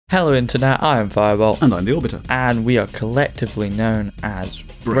Hello Internet, I am Fireball. And I'm the Orbiter. And we are collectively known as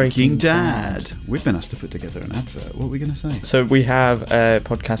Breaking Dad. We've been asked to put together an advert. What are we going to say? So we have a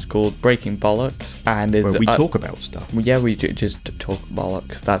podcast called Breaking Bollocks. And where we talk about stuff. Yeah, we do just talk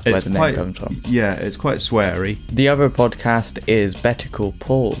bollocks. That's where the name comes from. Yeah, it's quite sweary. The other podcast is Better Call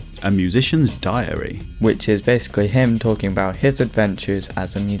Paul. A Musician's Diary. Which is basically him talking about his adventures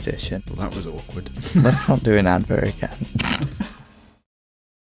as a musician. Well, that was awkward. Let's not do an advert again.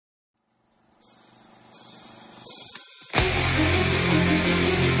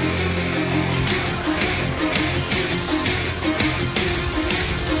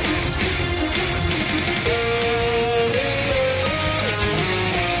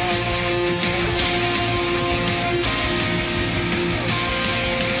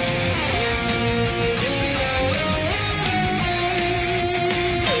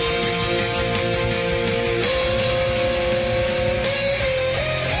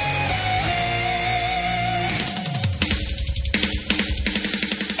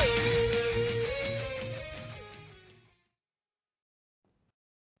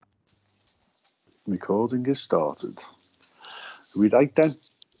 Recording is started. Are we right then?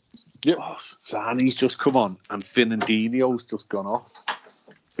 Yep. Oh, Sarni's just come on and Fernandinho's just gone off.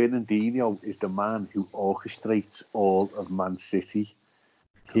 Fernandinho is the man who orchestrates all of Man City.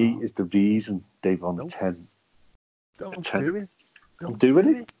 He is the reason they've won 10. Don't do it. I'm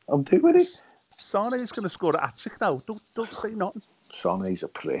doing it. Sane's going to score a hat-trick now. Don't say nothing. Sane's a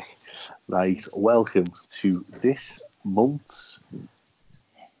prick. Right, welcome to this month's...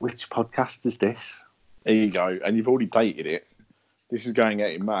 Which podcast is this? There you go. And you've already dated it. This is going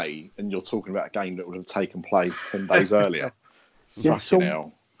out in May, and you're talking about a game that would have taken place 10 days earlier. Yeah, Fucking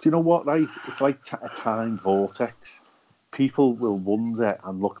hell. Do you know what, right? It's like a time vortex. People will wonder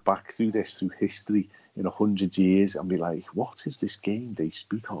and look back through history in 100 years and be like, what is this game they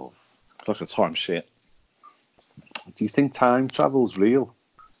speak of? It's like a time shit. Do you think time travel's real?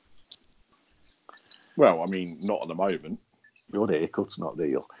 Well, I mean, not at the moment. Your haircut's not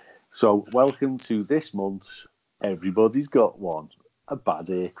real. So, welcome to this month's Everybody's Got One. A bad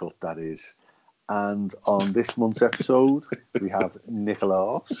haircut, that is. And on this month's episode, we have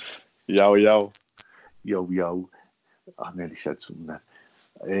Nicholas. Yo, yo. Yo, yo. I nearly said something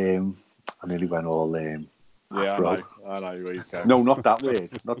then. I nearly went all yeah, Afro. I know where he's going. No, not that word.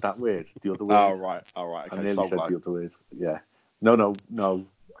 Not that word. The other word. Oh, right. Okay, I nearly said the other word. Yeah. No.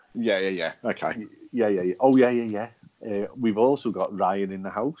 Yeah. Okay. Yeah. Oh, yeah. We've also got Ryan in the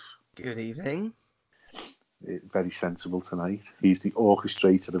house. Good evening. Very sensible tonight. He's the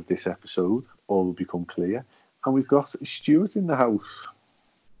orchestrator of this episode. All will become clear. And we've got Stuart in the house.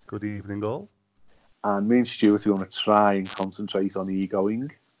 Good evening, all. And me and Stuart are going to try and concentrate on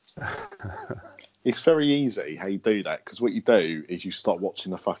egoing. It's very easy how you do that, because what you do is you stop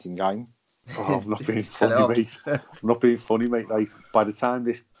watching the fucking game. Oh, I'm not being funny, mate. I'm not being funny, mate. Like, by the time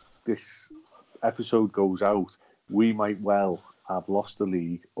this episode goes out, we might well have lost the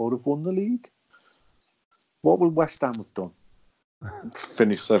league or have won the league. What will West Ham have done?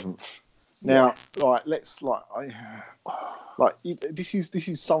 Finish 7th. Now, this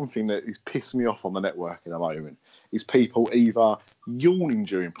is something that is pissing me off on the network in a moment. Is people either yawning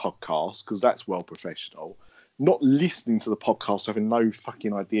during podcasts, because that's well professional, not listening to the podcast, having no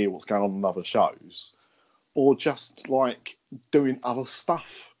fucking idea what's going on in other shows, or just like doing other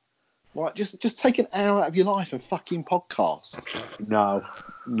stuff. Like, just take an hour out of your life and fucking podcast. No,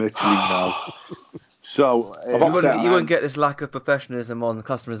 literally no. So you wouldn't get this lack of professionalism on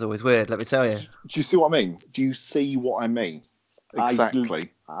Customers Always Weird, let me tell you. Do you see what I mean? Do you see what I mean?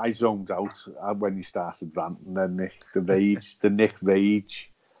 Exactly. I zoned out when you started ranting. Then the Nick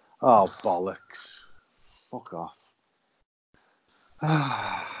rage. Oh, bollocks! Fuck off.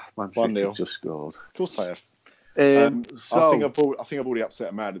 Man City just scored. Of course I have. So, I think I've already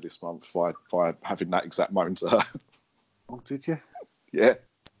upset Amanda this month by having that exact moment to her. Oh, did you? Yeah.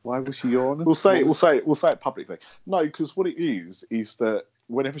 Why was she yawning? We'll say it publicly. No, because what it is that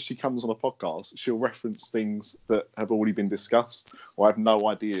whenever she comes on a podcast, she'll reference things that have already been discussed, or I have no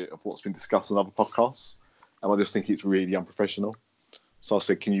idea of what's been discussed on other podcasts, and I just think it's really unprofessional. So I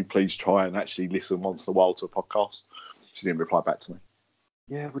said, can you please try and actually listen once in a while to a podcast? She didn't reply back to me.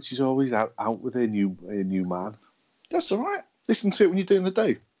 Yeah, but she's always out with her new man. That's all right. Listen to it when you're doing the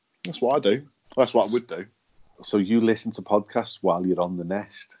do. That's what I do. That's what I would do. So you listen to podcasts while you're on the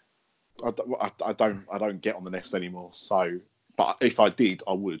Nest? I don't get on the Nest anymore. So, but if I did,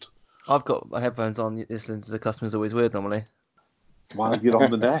 I would. I've got my headphones on listening to the Customers Always Weird normally. While you're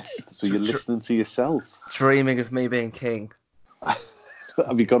on the Nest, so you're listening to yourself. Dreaming of me being king.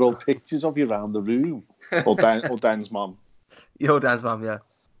 Have you got all pictures of you around the room? Or Dan's mum? Your Dan's mum, yeah.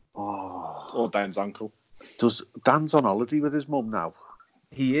 Or Dan's uncle. Does Dan's on holiday with his mum now?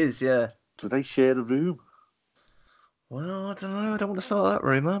 He is, yeah. Do they share a room? Well, I don't know. I don't want to start that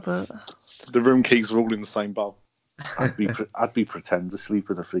rumour, but The room keys are all in the same bowl. I'd be pretend to sleep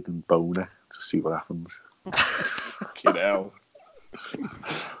with a frigging boner to see what happens. Fucking hell.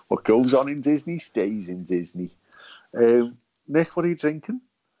 What goes on in Disney stays in Disney. Nick, what are you drinking?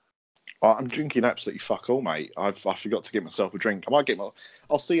 I'm drinking absolutely fuck all, mate. I forgot to get myself a drink.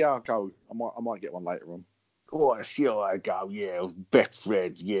 I'll see how I go. I might get one later on. Oh, I see how I go. Yeah,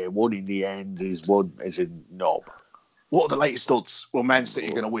 Betfred. Yeah, one in the end is one as a knob. What are the latest odds? Well, Man City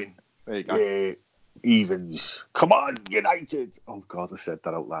are going to win. There you go. Yeah, evens. Come on, United. Oh God, I said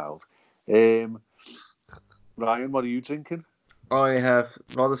that out loud. Ryan, what are you drinking? I have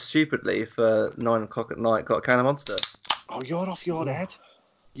rather stupidly for 9 o'clock at night got a can of Monster. Oh, you're off your head.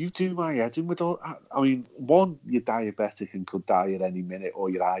 You do my head in with all. I mean, one, you're diabetic and could die at any minute, or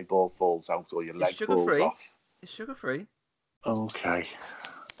your eyeball falls out, or your leg falls sugar-free. off. It's sugar-free. Okay.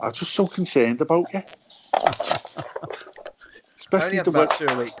 I'm just so concerned about you. Especially I only have about 2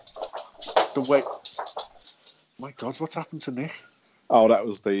 a week. The way. My God, what's happened to Nick? Oh, that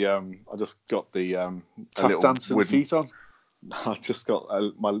was the. I just got the. Tap dancing wooden... feet on. I just got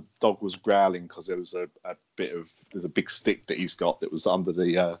my dog was growling because there was there's a big stick that he's got that was under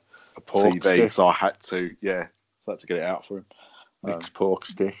the pork TV, stick. so I had to get it out for him. Nick's pork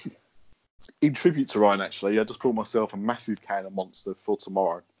stick. In tribute to Ryan, actually, I just brought myself a massive can of Monster for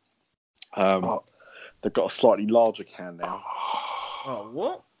tomorrow. They've got a slightly larger can now. Oh,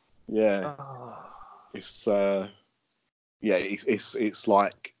 what? Yeah, it's it's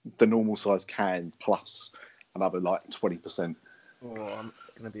like the normal size can plus another like 20%. Oh, I'm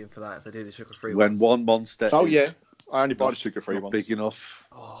going to be in for that if they do the sugar-free When ones. one Monster. Oh is yeah, I only buy the sugar-free not ones. big enough.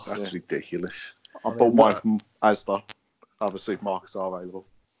 Oh, That's ridiculous. I bought mine from Asda. Other supermarkets are available.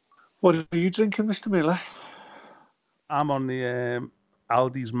 What are you drinking, Mr. Miller? I'm on the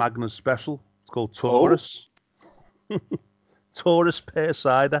Aldi's Magnus Special. It's called Taurus. Taurus pear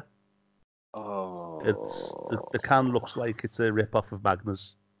cider. Oh, It's the can looks like it's a rip off of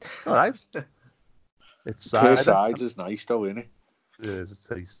Magnus. All right. It's pear cider. cider's nice though, isn't it? It is. It's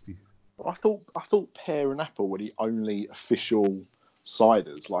tasty. I thought pear and apple were the only official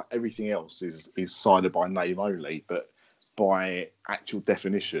ciders. Like everything else is cider by name only, but by actual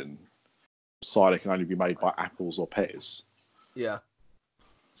definition, cider can only be made by apples or pears. yeah.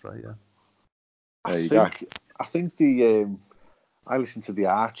 That's right. Yeah. There you go. I think I listened to The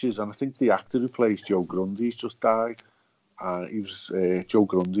Archers, and I think the actor who plays Joe Grundy's just died. He was Joe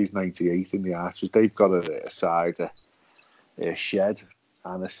Grundy's 98 in The Archers. They've got a cider shed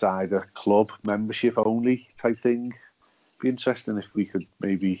and a cider club membership only type thing. Be interesting if we could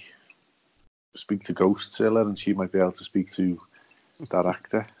maybe speak to Ghost Zilla, and she might be able to speak to that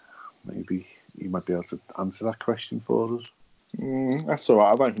actor. Maybe he might be able to answer that question for us. That's all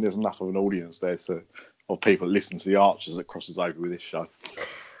right. I don't think there's enough of an audience there of people that listen to The Archers that crosses over with this show.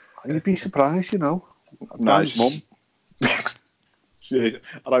 You'd be surprised, you know. No, Dan's mum. I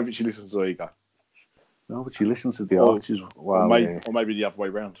don't think she listens to Ego. No, but she listens to The Archers. Or maybe the other way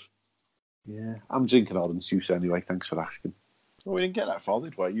round. Yeah, I'm drinking orange juice anyway. Thanks for asking. Well, we didn't get that far,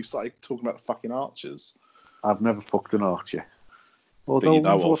 did we? You started talking about the fucking Archers. I've never fucked an archer. Although, you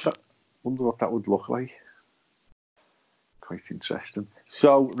know wonder what that would look like. Quite interesting.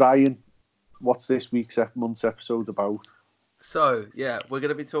 So, Ryan, what's this month's episode about? So, yeah, we're going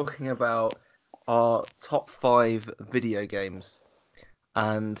to be talking about our top 5 video games.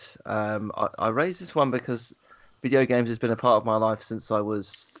 And I raised this one because video games has been a part of my life since I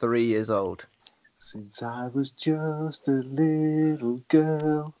was 3 years old. Since I was just a little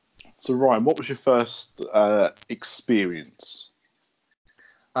girl. So, Ryan, what was your first experience?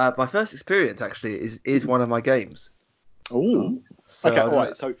 My first experience, actually, is one of my games. Oh, So okay, all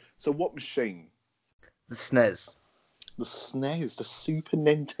right. So what machine? The SNES. The SNES, the Super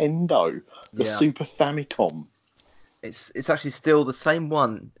Nintendo, the Yeah. Super Famicom. It's actually still the same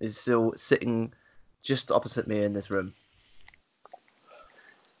one is still sitting just opposite me in this room.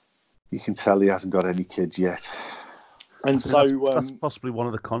 You can tell he hasn't got any kids yet. And That's possibly one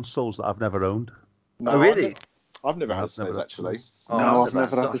of the consoles that I've never owned. no, Oh, really? I've never had a I've never SNES had actually. No, I've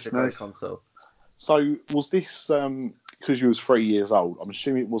never had the such a great SNES. console. So was this because you was 3 years old? I'm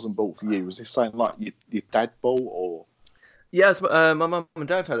assuming it wasn't bought for you. Was this something like your dad bought or? Yes, my mum and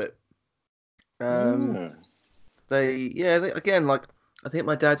dad had it. Yeah. Again, like I think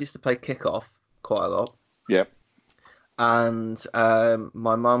my dad used to play Kick-Off quite a lot. Yep. And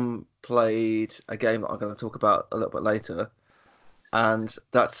my mum played a game that I'm going to talk about a little bit later, and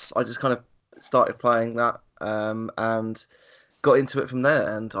I just kind of started playing that. And got into it from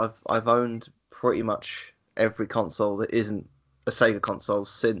there, and I've owned pretty much every console that isn't a Sega console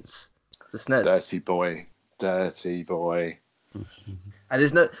since the SNES. Dirty boy. And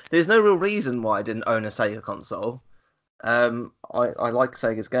there's no real reason why I didn't own a Sega console. I like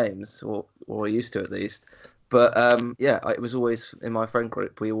Sega's games, or I used to at least. But it was always in my friend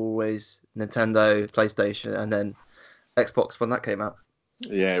group. We were always Nintendo, PlayStation, and then Xbox when that came out.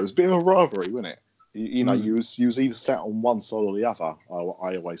 Yeah, it was a bit of a rivalry, wasn't it? You know, you was either sat on one side or the other.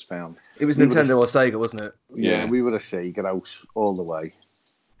 I always found it was Nintendo or Sega, wasn't it? Yeah, we were a Sega house all the way.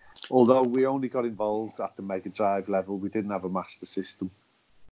 Although we only got involved at the Mega Drive level, we didn't have a Master System.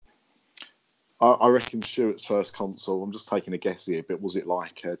 I reckon Stuart's first console, I'm just taking a guess here, but was it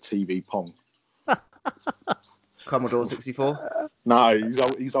like TV Pong? Commodore 64? No,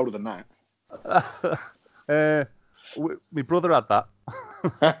 he's older than that. My brother had that.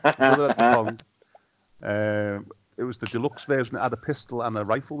 My brother had the Pong. It was the deluxe version. It had a pistol and a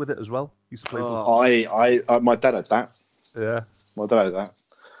rifle with it as well. Used to play my dad had that. Yeah. My dad had that.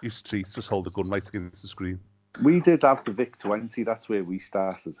 Used to just hold the gun right against the screen. We did have the VIC-20. That's where we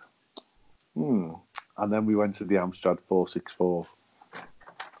started. And then we went to the Amstrad 464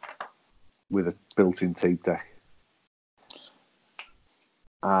 with a built-in tape deck.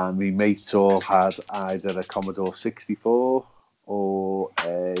 And my mates all had either a Commodore 64 or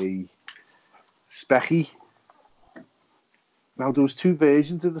a Speccy. Now, there was two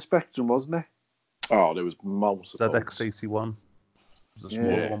versions of the Spectrum, wasn't there? Oh, there was multiple. ZX81 was the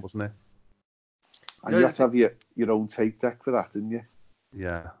smaller one, wasn't it? And you had to have your own tape deck for that, didn't you?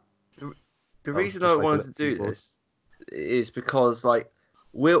 Yeah. The reason I wanted to do this is because, like,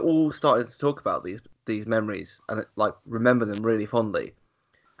 we're all starting to talk about these memories and, like, remember them really fondly.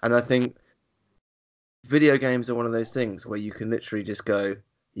 And I think video games are one of those things where you can literally just go,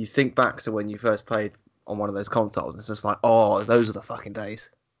 you think back to when you first played on one of those consoles. It's just like, oh, those are the fucking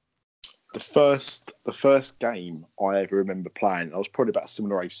days. The first game I ever remember playing, I was probably about a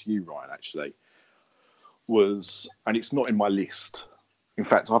similar age to you, Ryan, actually, was, and it's not in my list. In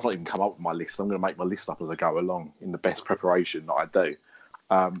fact, I've not even come up with my list. I'm going to make my list up as I go along in the best preparation that I do.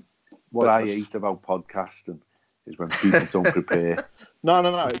 What I hate about podcasting is when people don't prepare. No.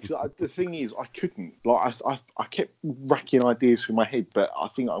 The thing is, I couldn't. Like, I kept racking ideas through my head, but I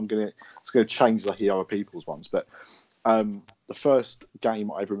think it's going to change like other people's ones. But the first game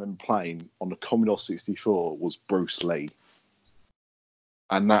I ever remember playing on the Commodore 64 was Bruce Lee,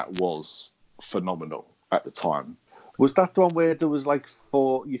 and that was phenomenal at the time. Was that the one where there was like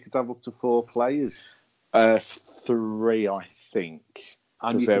four? You could have up to four players. 3, I think.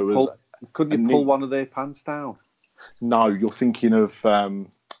 And couldn't you pull one of their pants down? No, you're thinking of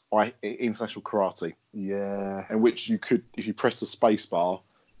International Karate. Yeah. In which you could, if you press the space bar,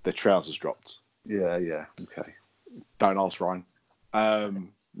 their trousers dropped. Yeah. Okay. Don't ask Ryan.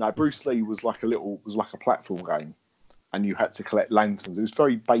 No, Bruce Lee was like a platform game, and you had to collect lanterns. It was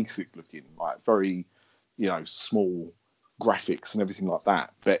very basic looking, like very, small graphics and everything like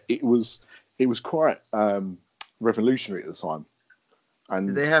that. But it was quite revolutionary at the time. And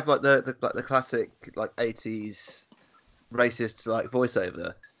did they have like the classic like 80s racist like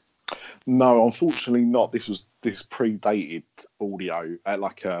voiceover? No, unfortunately not. This predated audio,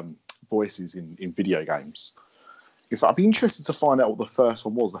 voices in video games. In fact, I'd be interested to find out what the first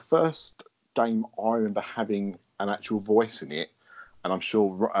one was. The first game I remember having an actual voice in it, and I'm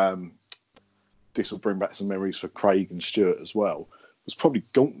sure this will bring back some memories for Craig and Stuart as well, was probably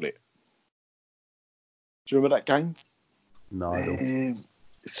Gauntlet. Do you remember that game? No, I don't.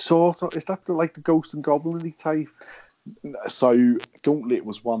 Sort of. Is that the Ghost and Goblin type? So Gauntlet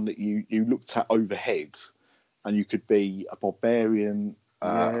was one that you looked at overhead, and you could be a barbarian,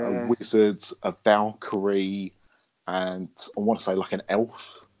 a wizard, a Valkyrie, and I want to say like an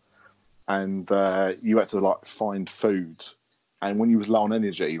elf. And you had to find food. And when you was low on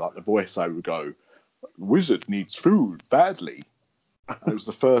energy, the voiceover would go, "Wizard needs food badly." And it was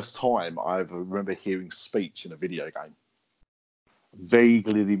the first time I ever remember hearing speech in a video game.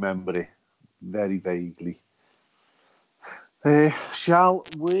 Vaguely remember it. Very vaguely. Shall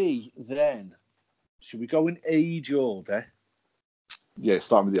we go in age order? Yeah,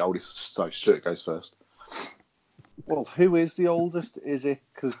 starting with the oldest. So Stuart goes first. Well, who is the oldest? Is it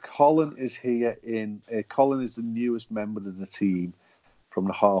because Colin is here Colin is the newest member of the team from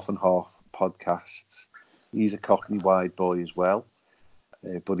the Half and Half podcasts. He's a Cockney wide boy as well,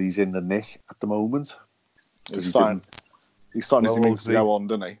 but he's in the nick at the moment. He's starting his innings to go on,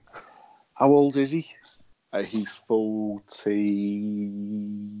 doesn't he? How old is he? He's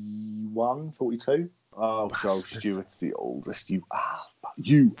 41, 42. Oh, so Stuart's the oldest. You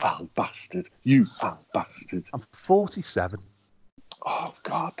bastard. I'm 47. Oh,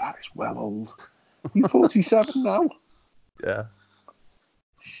 God, that is well old. You're 47 now? Yeah. Are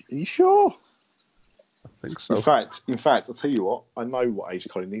you sure? I think so. In fact, I'll tell you what. I know what age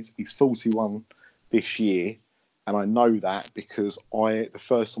Colin is. He's 41 this year, and I know that because the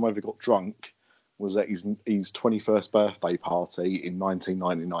first time I ever got drunk was at his 21st birthday party in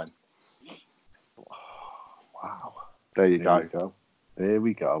 1999. Wow. There you go. There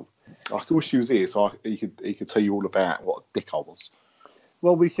we go. I wish he was here so he could tell you all about what a dick I was.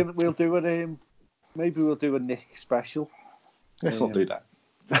 Well, we'll do it. Maybe we'll do a Nick special. Let's not do that.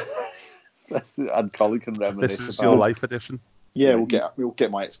 And Colin can reminisce. This is your life edition. Yeah, we'll get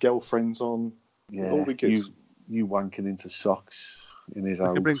my ex-girlfriends on. Yeah, all be good. You wanking into socks in his house.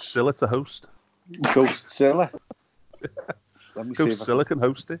 We can bring Scylla to host. Ghost Scylla. Let me Ghost Scylla can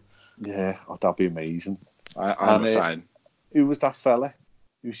host it. Yeah, that'd be amazing. I'm a fan. Who was that fella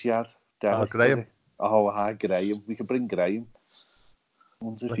who she had? Derek, Graham. Oh, hi, Graham. We could bring Graham.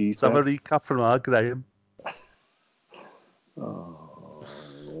 Let's have a recap from our Graham.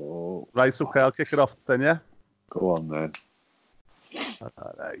 Right, okay, I'll kick it off then, yeah? Go on then.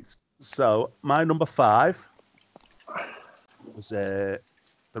 All right. So, my number 5 was the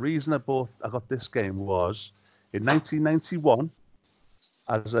reason I got this game was in 1991,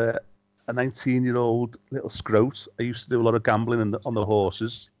 as a 19-year-old little scrote, I used to do a lot of gambling on the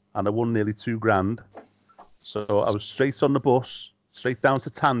horses, and I won nearly $2,000. So I was straight on the bus, straight down to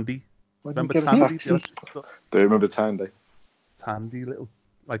Tandy. Remember Tandy? Do you remember Tandy? Tandy, little,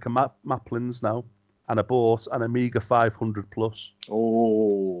 like a Maplin's now, and I bought an Amiga 500 Plus.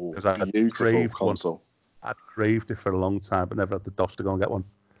 Oh, because I had craved console. I'd craved it for a long time, but never had the dosh to go and get one.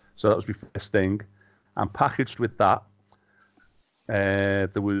 So that was my first thing. And packaged with that, there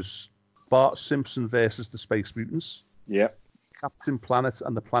was Bart Simpson versus the Space Mutants. Yeah. Captain Planet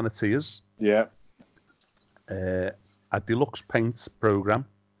and the Planeteers. Yeah. A deluxe paint program,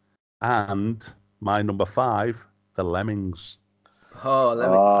 and my number 5, the Lemmings. Oh,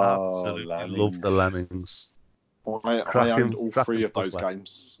 Lemmings! Absolutely love the Lemmings. I owned all 3 of those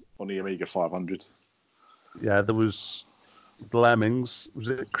games on the Amiga 500. Yeah, there was the Lemmings. Was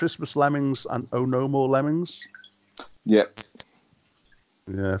it Christmas Lemmings and Oh No More Lemmings? Yep.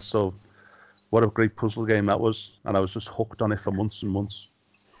 Yeah. So, what a great puzzle game that was, and I was just hooked on it for months and months.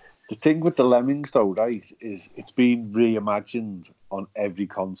 The thing with the Lemmings, though, right, is it's been reimagined on every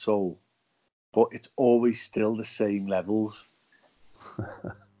console, but it's always still the same levels.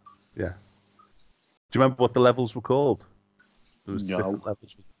 Yeah. Do you remember what the levels were called? There was different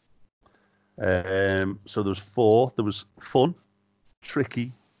levels. So there was 4. There was fun,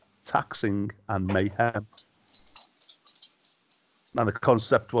 tricky, taxing, and mayhem. And the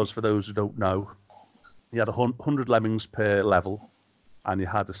concept was, for those who don't know, you had 100 lemmings per level, and you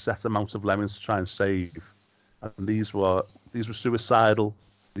had a set amount of lemmings to try and save. And these were suicidal.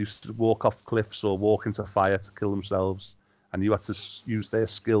 They used to walk off cliffs or walk into fire to kill themselves, and you had to use their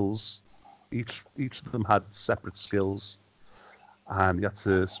skills. Each of them had separate skills, and you had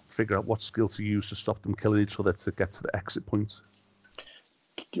to figure out what skill to use to stop them killing each other to get to the exit point.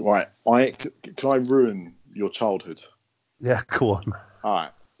 Right. Can I ruin your childhood? Yeah, go on. All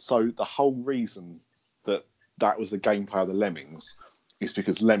right. So the whole reason that was the gameplay of the Lemmings is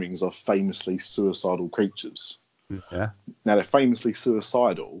because lemmings are famously suicidal creatures. Yeah. Now, they're famously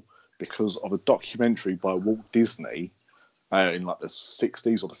suicidal because of a documentary by Walt Disney in like the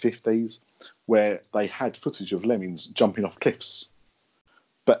 60s or the 50s, where they had footage of lemmings jumping off cliffs.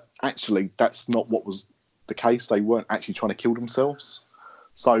 But actually, that's not what was the case. They weren't actually trying to kill themselves.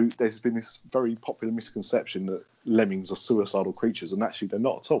 So there's been this very popular misconception that lemmings are suicidal creatures, and actually they're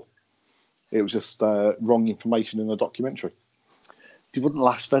not at all. It was just wrong information in the documentary. They wouldn't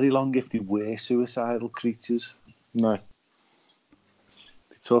last very long if they were suicidal creatures. No.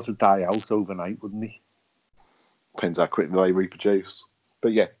 They'd sort of die out overnight, wouldn't they? Depends how quickly they reproduce.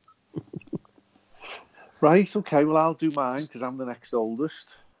 But yeah. Right, okay, well, I'll do mine because I'm the next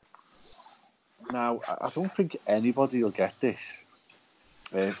oldest. Now, I don't think anybody will get this.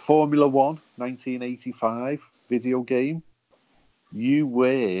 Formula 1, 1985 video game. You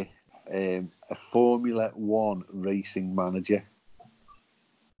were a Formula 1 racing manager.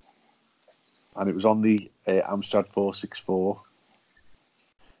 And it was on the Amstrad 464.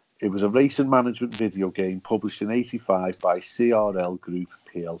 It was a racing management video game published in 85 by CRL Group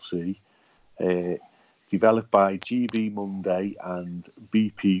PLC, developed by GB Monday and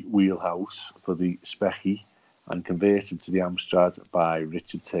BP Wheelhouse for the Speccy, and converted to the Amstrad by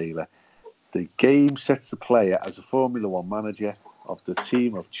Richard Taylor. The game sets the player as a Formula 1 manager of the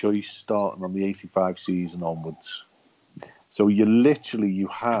team of choice starting on the 85 season onwards. So you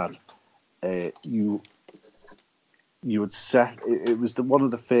had you would set. It was one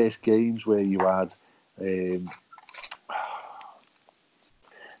of the first games where you had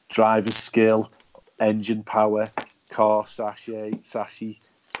driver skill, engine power, car sashi,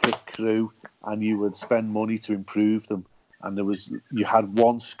 pit crew, and you would spend money to improve them. And you had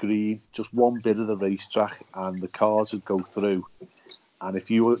one screen, just one bit of the racetrack, and the cars would go through. And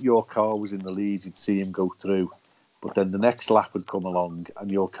if your car was in the lead, you'd see him go through. But then the next lap would come along,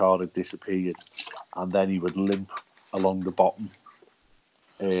 and your car had disappeared, and then he would limp along the bottom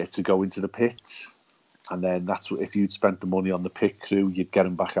to go into the pits. And then that's what, if you'd spent the money on the pit crew, you'd get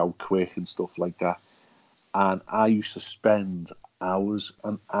him back out quick and stuff like that. And I used to spend hours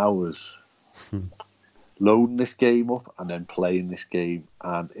and hours loading this game up and then playing this game,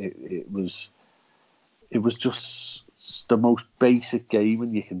 and it was just the most basic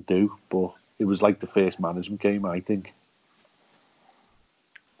gaming you can do, but it was like the first management game, I think.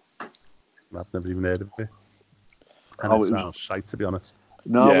 I've never even heard of it. And Oh, it sounds shite, to be honest.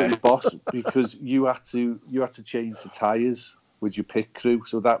 No, Yeah. it was boss, because you had to change the tyres with your pit crew,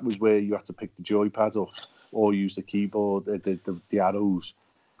 so that was where you had to pick the joypad up or use the keyboard, the arrows.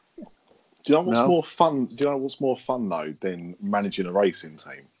 Do you know what's No. more fun? Do you know what's more fun though than managing a racing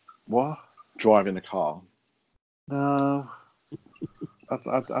team? What? Driving a car. No,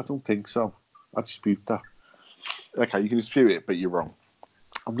 I don't think so. I dispute that. Okay, you can dispute it, but you're wrong.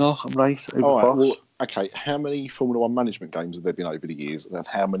 I'm not. I'm right. It was All right. boss. Well, okay. How many Formula One management games have there been over the years, and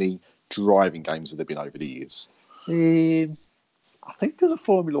how many driving games have there been over the years? I think there's a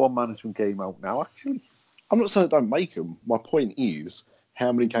Formula One management game out now, actually. I'm not saying I don't make them. My point is,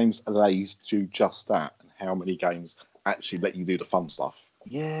 how many games allow you to do just that, and how many games actually let you do the fun stuff?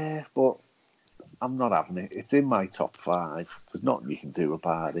 Yeah, but I'm not having it. It's in my top 5. There's nothing you can do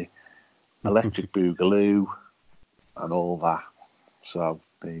about it. Electric Boogaloo and all that. So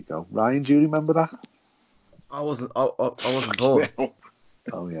there you go. Ryan, do you remember that? I wasn't born.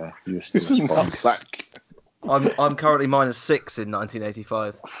 Oh yeah, you're still This is a sponge. nutsack. I'm currently -6 in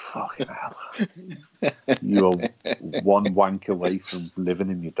 1985. Fucking hell. You are one wank away from living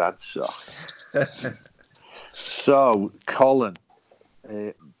in your dad's sock. So, Colin,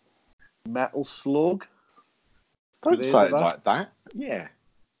 Metal Slug, Don't Have you say heard it of that? like that. Yeah.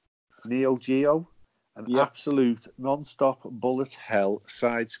 Neo Geo, an Yep. absolute non-stop bullet hell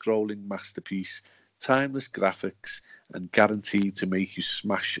side-scrolling masterpiece, timeless graphics, and guaranteed to make you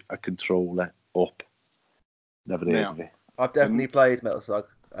smash a controller up. Never heard Now, of it. I've definitely played Metal Slug,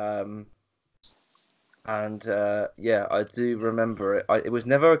 and yeah, I do remember it. It was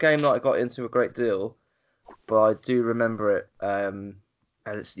never a game that I got into a great deal, but I do remember it. And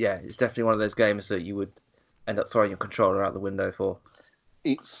it's definitely one of those games that you would end up throwing your controller out the window for.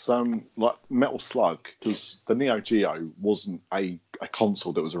 It's like Metal Slug, because the Neo Geo wasn't a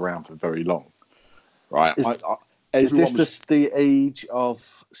console that was around for very long, right? Is Everyone this the age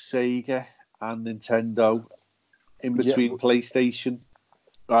of Sega and Nintendo in between PlayStation?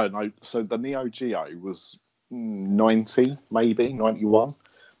 Oh no! So the Neo Geo was 90, maybe 91.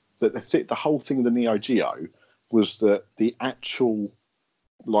 But the whole thing of the Neo Geo was that the actual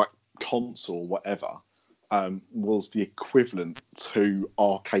like console, whatever, was the equivalent to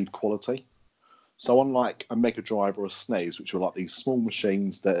arcade quality. So unlike a Mega Drive or a SNES, which were like these small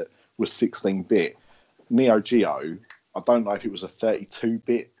machines that were 16-bit, Neo Geo, I don't know if it was a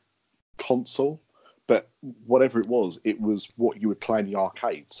 32-bit console, but whatever it was what you would play in the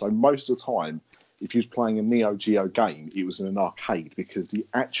arcade. So most of the time, if you was playing a Neo Geo game, it was in an arcade, because the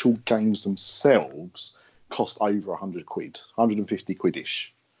actual games themselves cost over 100 quid, 150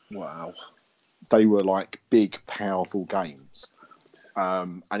 quid-ish. Wow. They were like big, powerful games.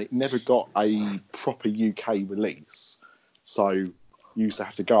 And it never got a proper UK release. So you used to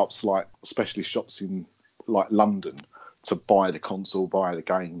have to go up to like specialist shops in like London to buy the console, buy the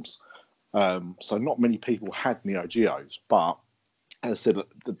games. So not many people had Neo Geos, but as I said,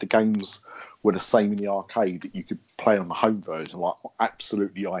 the games were the same in the arcade that you could play on the home version, like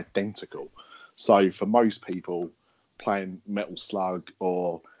absolutely identical. So for most people, playing Metal Slug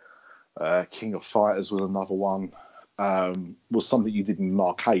or King of Fighters was another one, was something you did in an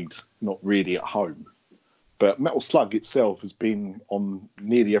arcade, not really at home. But Metal Slug itself has been on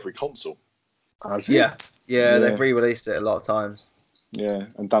nearly every console. Yeah, Yeah. they've re-released it a lot of times. Yeah,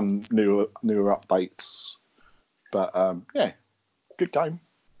 and done newer updates. But yeah, good game.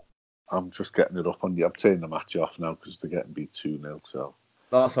 I'm just getting it up on you. I'm turning the match off now because they're getting beat 2-0. So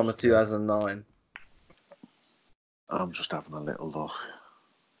Last one was 2009. I'm just having a little look.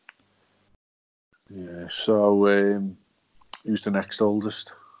 Yeah. So who's the next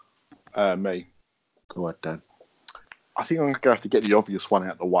oldest? Me. Go ahead, Dan. I think I'm going to have to get the obvious one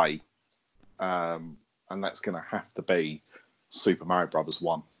out of the way. And and that's going to have to be Super Mario Brothers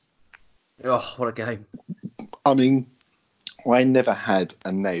 1. Oh, what a game! I mean, I never had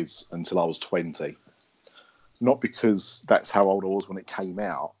a NES until I was 20. Not because that's how old I was when it came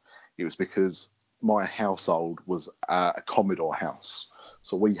out. It was because my household was a Commodore house.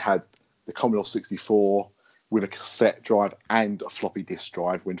 So we had the Commodore 64 with a cassette drive and a floppy disk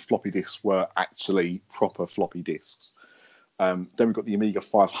drive when floppy disks were actually proper floppy disks. Then we got the Amiga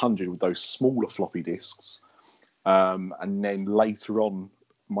 500 with those smaller floppy disks. And then later on,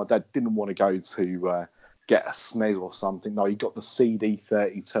 my dad didn't want to go to get a SNES or something. No, he got the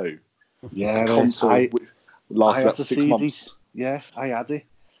CD32. Yeah, the console lasted about 6 months. Yeah, I had it.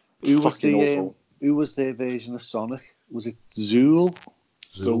 Who was their version of Sonic? Was it Zool?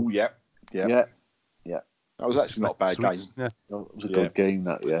 Zool, yeah. Yeah. That was actually not a bad game. Yeah. It was a good game,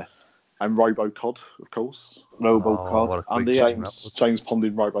 that, yeah. And RoboCod, of course. RoboCod. Oh, And James Pond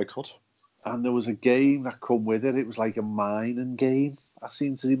in RoboCod. And there was a game that come with it. It was like a mining game, I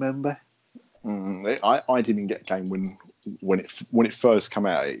seem to remember. I didn't get a game when it first came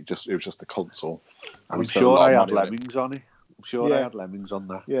out. It was just a console. I'm sure I had Lemmings on it. I had Lemmings on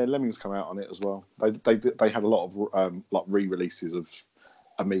there. Yeah, Lemmings come out on it as well. They had a lot of like re-releases of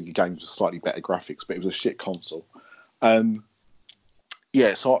Amiga games with slightly better graphics, but it was a shit console. So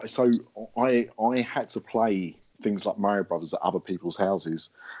I had to play things like Mario Brothers at other people's houses.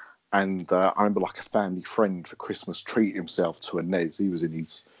 And I remember like a family friend for Christmas treated himself to a NES. He was in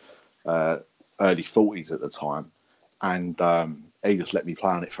his early 40s at the time. And he just let me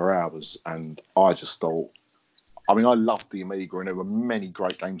play on it for hours. And I just thought, I mean, I loved the Amiga and there were many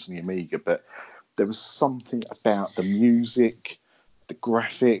great games on the Amiga, but there was something about the music, the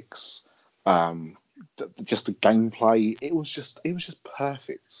graphics, just the gameplay. It was just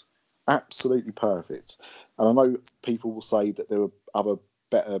perfect. Absolutely perfect. And I know people will say that there were other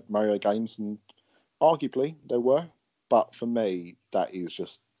better Mario games, and arguably there were, but for me that is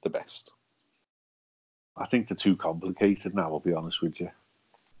just the best. I think they're too complicated now, I'll be honest with you.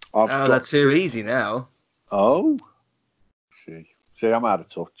 They're too easy now. Oh, see, I'm out of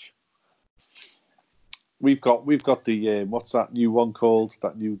touch. We've got the what's that new one called?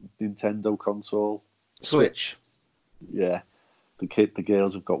 That new Nintendo console, Switch. Yeah, the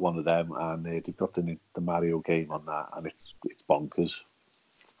girls have got one of them, and they've got the Mario game on that, and it's bonkers.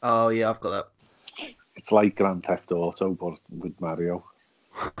 Oh yeah, I've got that. It's like Grand Theft Auto, but with Mario.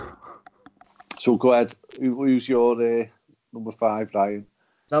 So go ahead. Who's your number 5, Ryan?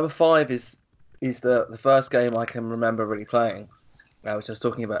 Number 5 is the first game I can remember really playing, which I was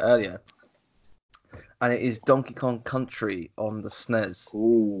talking about earlier, and it is Donkey Kong Country on the SNES.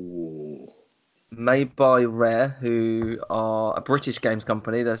 Ooh. Made by Rare, who are a British games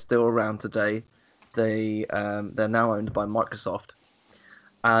company. They're still around today. They're now owned by Microsoft.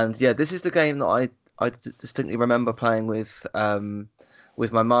 And yeah, this is the game that I distinctly remember playing with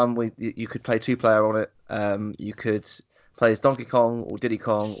my mum. You could play 2-player on it. You could play as Donkey Kong or Diddy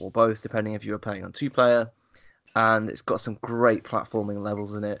Kong or both, depending if you were playing on 2-player. And it's got some great platforming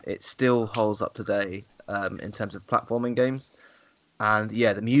levels in it. It still holds up today in terms of platforming games. And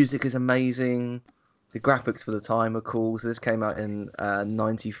yeah, the music is amazing. The graphics for the time are cool. So this came out in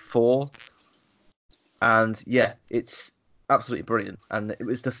 '94. And yeah, it's absolutely brilliant. And it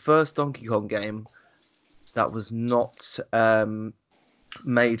was the first Donkey Kong game that was not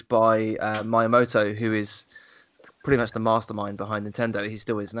made by Miyamoto, who is pretty much the mastermind behind Nintendo. He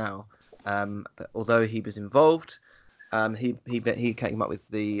still is now. But although he was involved, he came up with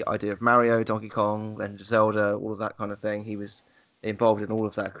the idea of Mario, Donkey Kong, Legend of Zelda, all of that kind of thing. He was involved in all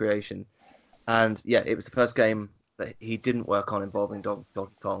of that creation. And yeah, it was the first game that he didn't work on involving Donkey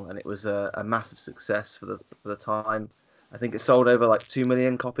Kong, and it was a massive success for the time. I think it sold over like 2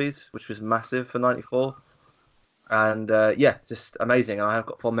 million copies, which was massive for '94. And yeah, just amazing. I have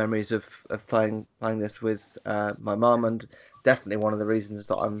got fond memories of playing this with my mum, and definitely one of the reasons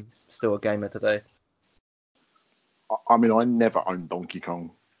that I'm still a gamer today. I mean, I never owned Donkey Kong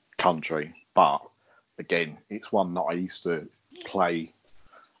Country, but again, it's one that I used to play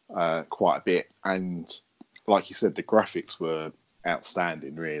quite a bit. And like you said, the graphics were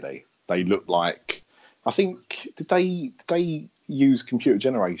outstanding, really. They looked like, I think, did they use computer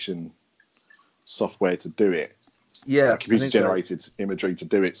generation software to do it? Yeah, computer generated imagery to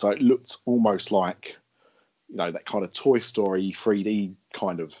do it. So it looked almost like, that kind of Toy Story 3D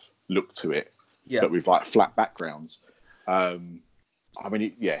kind of look to it, but with like flat backgrounds. I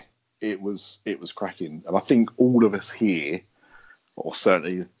mean, it was cracking. And I think all of us here, or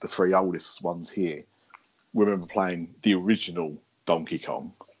certainly the 3 oldest ones here, remember playing the original Donkey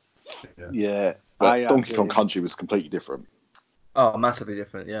Kong. Yeah. But Donkey Kong Country was completely different. Oh, massively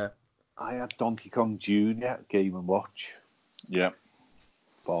different, yeah. I had Donkey Kong Jr. Game and Watch. Yeah.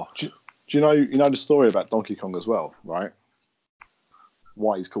 But Do you know the story about Donkey Kong as well, right?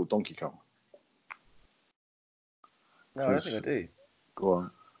 Why he's called Donkey Kong? No, I don't think I do. go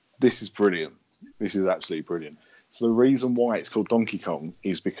on. This is brilliant. This is absolutely brilliant. So the reason why it's called Donkey Kong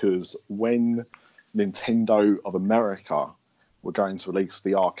is because when Nintendo of America were going to release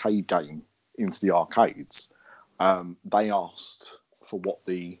the arcade game into the arcades, they asked for what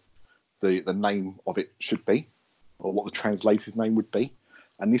the name of it should be, or what the translated name would be.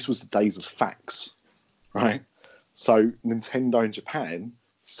 And this was the days of fax, right? So Nintendo in Japan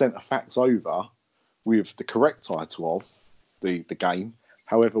sent a fax over with the correct title of the game.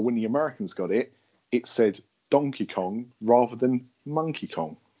 However, when the Americans got it, it said Donkey Kong rather than Monkey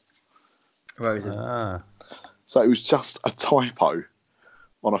Kong. Where is it? So it was just a typo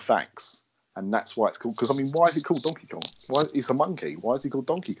on a fax. And that's why it's called... Because, I mean, why is it called Donkey Kong? Why, it's a monkey. Why is it called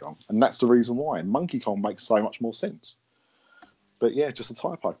Donkey Kong? And that's the reason why. And Monkey Kong makes so much more sense. But, yeah, just a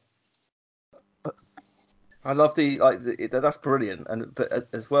typo. I love that's brilliant, but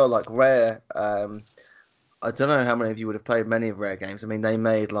as well, like Rare. I don't know how many of you would have played many of Rare games. I mean, they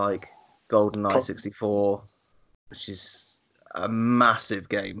made like GoldenEye 64, which is a massive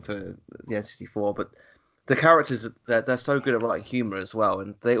game for the N64. But the characters, they're so good at writing humor as well,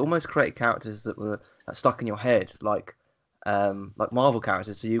 and they almost create characters that were stuck in your head, like Marvel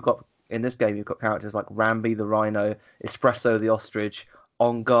characters. So in this game, you've got characters like Rambi the Rhino, Espresso the Ostrich,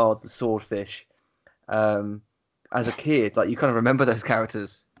 On Guard the Swordfish. As a kid, like you kind of remember those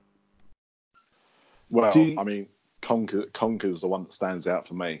characters. Well, I mean, Conker's the one that stands out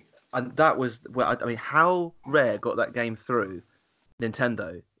for me. And that was, well, I mean, how Rare got that game through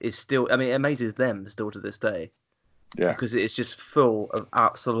Nintendo is still, I mean, it amazes them still to this day. Yeah. Because it's just full of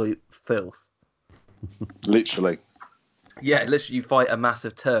absolute filth. Literally. Yeah, literally, you fight a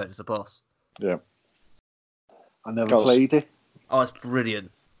massive turd as a boss. Yeah. I never played it. Oh, it's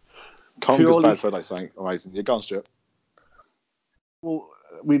brilliant. Conker's Bad Fur Day saying amazing. You're gone, Stuart. Well,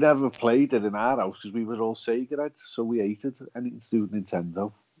 we never played it in our house because we were all Sega heads, so we hated anything to do with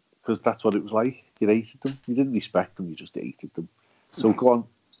Nintendo because that's what it was like. You hated them. You didn't respect them. You just hated them. So go on,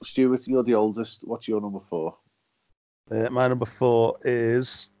 Stuart. You're the oldest. What's your number 4? My number 4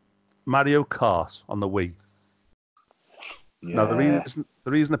 is Mario Kart on the Wii. Yeah. Now the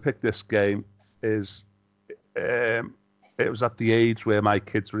reason I picked this game is it was at the age where my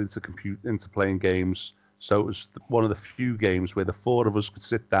kids were into playing games. So it was one of the few games where the 4 of us could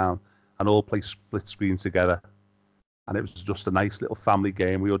sit down and all play split screen together. And it was just a nice little family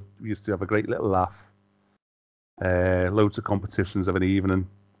game. We used to have a great little laugh. Loads of competitions of an evening.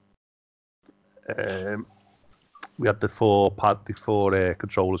 We had the four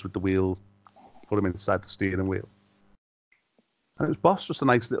controllers with the wheels, put them inside the steering wheel. And it was boss, just a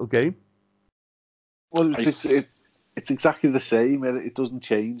nice little game. Well, it's exactly the same. It doesn't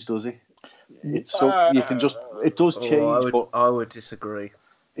change, does it? It's so you can just. It does change, but I would disagree.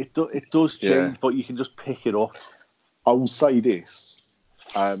 It does change, but you can just pick it up. I will say this,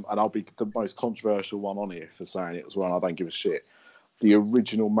 and I'll be the most controversial one on here for saying it as well. And I don't give a shit. The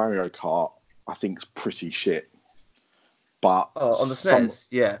original Mario Kart, I think, is pretty shit. But on the SNES,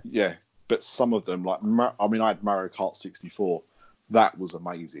 yeah. But some of them, I had Mario Kart 64. That was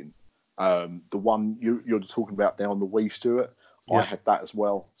amazing. The one you're talking about there on the Wii, Stuart. Yeah. I had that as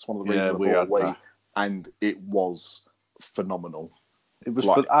well. It's one of the reasons I bought a Wii, and it was phenonomal. It was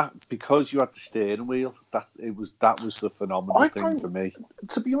because you had the steering wheel. That was the phenomenal thing for me.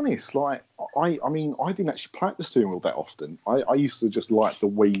 To be honest, I didn't actually play the steering wheel that often. I used to just like the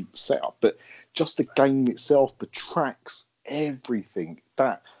Wii setup, but just the game itself, the tracks, everything,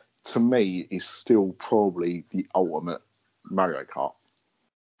 that to me is still probably the ultimate Mario Kart.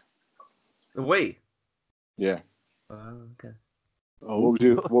 The Wii. Yeah. Okay. What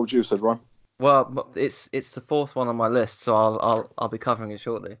would you have said, Ryan? Well, it's the 4th one on my list, so I'll be covering it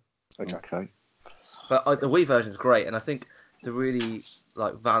shortly. Okay. But the Wii version is great, and I think it's a really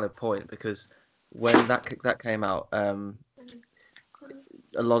valid point because when that came out, a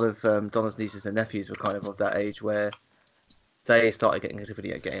lot of Donna's nieces and nephews were kind of that age where they started getting into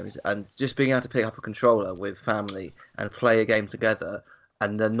video games, and just being able to pick up a controller with family and play a game together,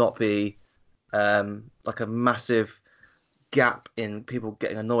 and then not be a massive gap in people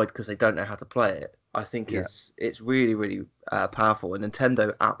getting annoyed because they don't know how to play it. I think it's really, really powerful, and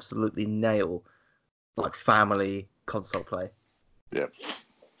Nintendo absolutely nail family console play. Yeah.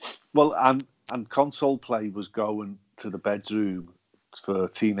 Well, and console play was going to the bedroom for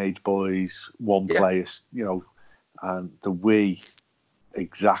teenage boys, one players, and the Wii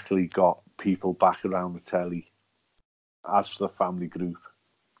exactly got people back around the telly as the family group.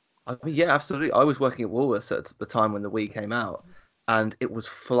 I mean, yeah, absolutely. I was working at Woolworths at the time when the Wii came out, and it was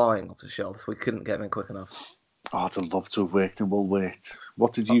flying off the shelves. We couldn't get them in quick enough. Oh, I'd love to have worked in Woolworths.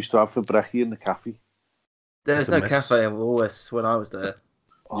 What did you used to have for brekkie in the cafe? There's a no mix. cafe in Woolworths when I was there.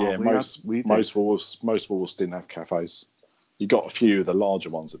 Oh, Yeah, we most did. Woolworths didn't have cafes. You got a few of the larger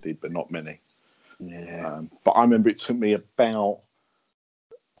ones that did, but not many. Yeah. But I remember it took me about.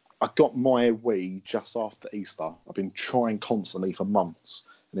 I got my Wii just after Easter. I've been trying constantly for months,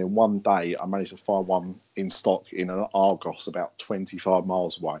 and then one day I managed to find one in stock in an Argos about 25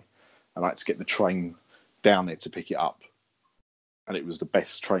 miles away, and I had to get the train down there to pick it up. And it was the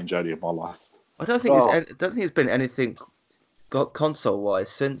best train journey of my life. I don't think Oh. don't think it's been anything console wise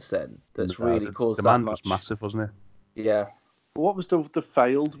since then that's really The caused that demand much. was massive, wasn't it? Yeah, What was the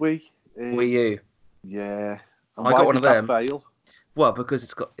failed Wii? Wii U. Yeah. And I why got one did of that them. fail? Well,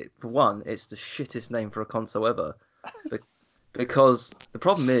 because for one, it's the shittest name for a console ever. Because the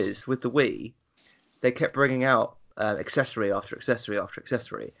problem is with the Wii, they kept bringing out accessory after accessory after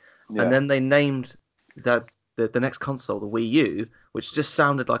accessory, Yeah. and then they named the next console the Wii U, which just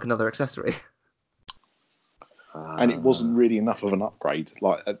sounded like another accessory. And it wasn't really enough of an upgrade.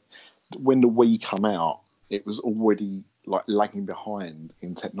 Like when the Wii come out, it was already like lagging behind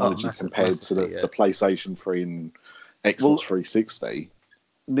in technology compared to the PlayStation 3 and Xbox 360.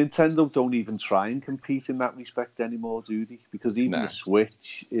 Nintendo don't even try and compete in that respect anymore, do they? Because even the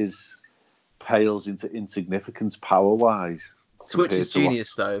Switch pales into insignificance power-wise. Switch is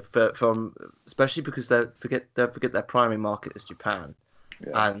genius though, from especially because they forget their primary market is Japan,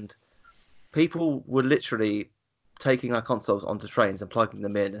 and people were literally taking our consoles onto trains and plugging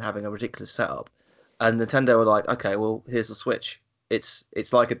them in and having a ridiculous setup. And Nintendo were like, okay, well, here's the Switch. It's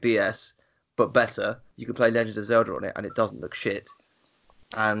like a DS, but better. You can play Legend of Zelda on it, and it doesn't look shit.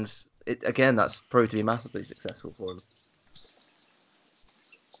 And that's proved to be massively successful for them.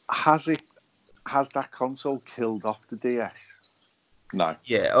 Has that console killed off the DS? No.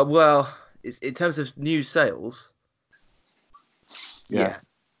 Yeah, well, in terms of new sales, yeah.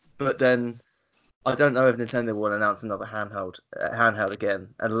 But then I don't know if Nintendo will announce another handheld again,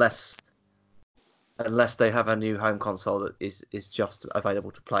 unless they have a new home console that is just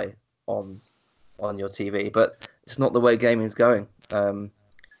available to play on your TV. But it's not the way gaming is going.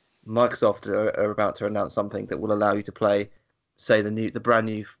 Microsoft are about to announce something that will allow you to play, say, the brand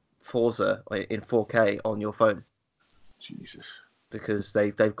new Forza in 4K on your phone. Jesus. Because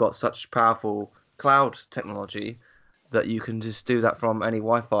they've got such powerful cloud technology that you can just do that from any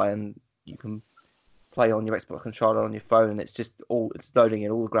Wi-Fi, and you can play on your Xbox controller on your phone, and it's loading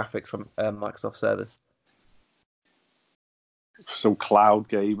in all the graphics from Microsoft servers. So cloud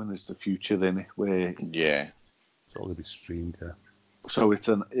gaming is the future, then? It's all going to be streamed, yeah. So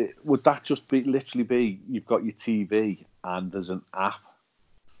would that just literally be you've got your TV and there's an app,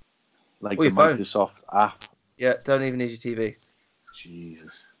 like the Microsoft app? Yeah, don't even need your TV. Jesus.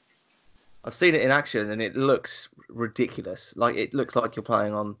 I've seen it in action, and it looks ridiculous. Like it looks like you're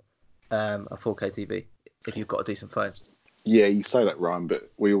playing on a 4K TV if you've got a decent phone. Yeah, you say that, Ryan, but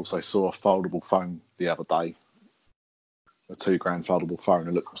we also saw a foldable phone the other day. A $2,000 foldable phone,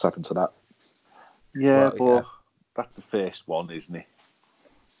 and look what's happened to that. Yeah, but that's the first one, isn't it?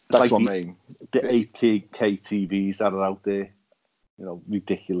 That's like what I mean. The 8K TVs that are out there,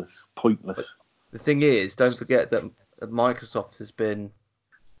 ridiculous, pointless. But the thing is, don't forget that Microsoft has been.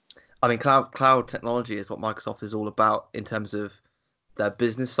 I mean, cloud technology is what Microsoft is all about in terms of their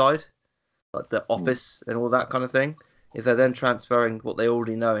business side, like the Office and all that kind of thing. If they're then transferring what they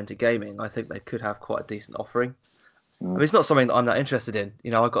already know into gaming, I think they could have quite a decent offering. I mean, it's not something that I'm that interested in.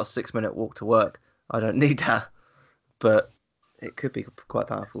 I've got a 6-minute walk to work. I don't need that, but it could be quite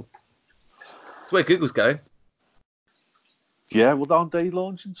powerful. That's where Google's going. Yeah, well, aren't they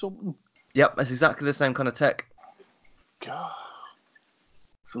launching something? Yep, it's exactly the same kind of tech. God.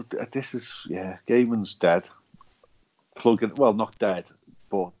 So this is, gaming's dead. Not dead,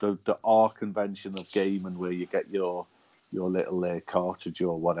 but the R convention of gaming where you get your little cartridge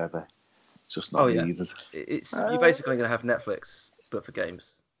or whatever, it's just not needed. You're basically going to have Netflix, but for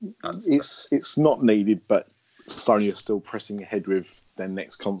games. It's not needed, but Sony are still pressing ahead with their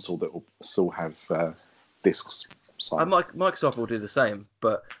next console that will still have discs. So. Microsoft will do the same,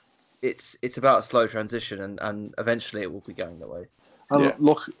 but it's about a slow transition, and eventually it will be going that way. And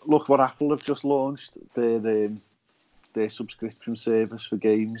look what Apple have just launched, their subscription service for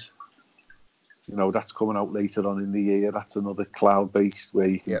games. That's coming out later on in the year. That's another cloud-based where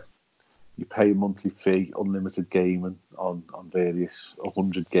you pay a monthly fee, unlimited gaming on various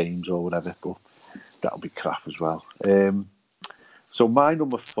 100 games or whatever, but that'll be crap as well. So my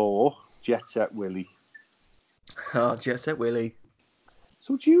number 4, Jet Set Willy. Oh, Jet Set Willy.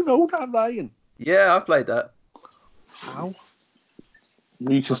 So do you know that, Ryan? Yeah, I've played that. How?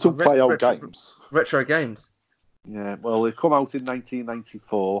 You can still play old games. Retro games. Yeah, well, it come out in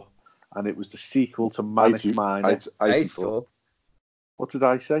 1994, and it was the sequel to Manic Miner. 84. What did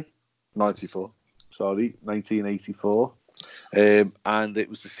I say? 94. Sorry, 1984. And it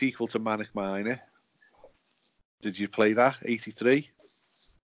was the sequel to Manic Miner. Did you play that? 83?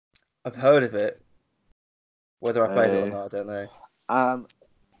 I've heard of it. Whether I played it or not, I don't know. And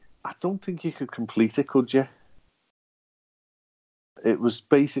I don't think you could complete it, could you? It was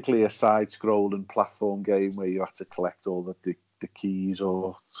basically a side-scrolling platform game where you had to collect all the keys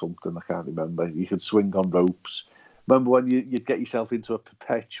or something. I can't remember. You could swing on ropes. Remember when you'd get yourself into a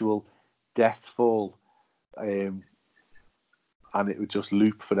perpetual death fall, and it would just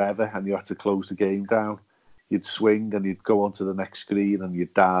loop forever, and you had to close the game down. You'd swing and you'd go onto the next screen and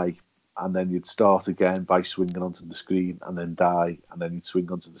you'd die, and then you'd start again by swinging onto the screen and then die, and then you'd swing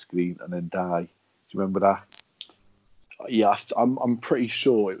onto the screen and then die. Do you remember that? Yeah, I'm pretty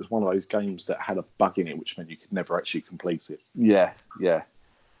sure it was one of those games that had a bug in it, which meant you could never actually complete it. Yeah.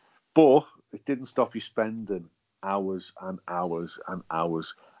 But it didn't stop you spending hours and hours and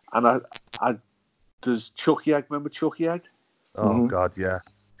hours. And I does Chucky Egg, remember Chucky Egg? Oh, God, yeah.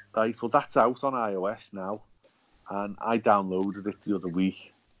 Right, well, that's out on iOS now. And I downloaded it the other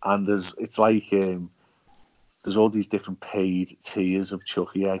week. And there's all these different paid tiers of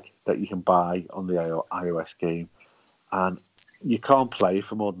Chucky Egg that you can buy on the iOS game. And you can't play it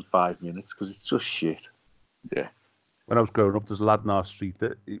for more than 5 minutes because it's just shit. Yeah. When I was growing up, there's a lad in our street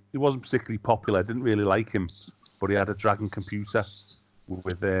that he wasn't particularly popular. I didn't really like him, but he had a Dragon computer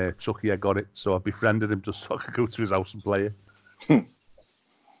with Chucky Egg on it. So I befriended him just so I could go to his house and play it.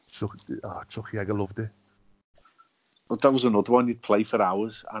 Chucky Egg, I loved it. But that was another one you'd play for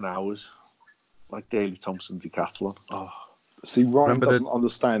hours and hours, like Daley Thompson Decathlon. Oh. See, Ryan doesn't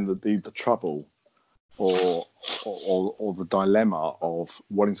understand the trouble or the dilemma of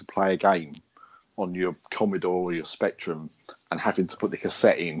wanting to play a game on your Commodore or your Spectrum and having to put the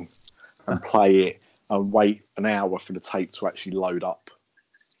cassette in and play it and wait an hour for the tape to actually load up.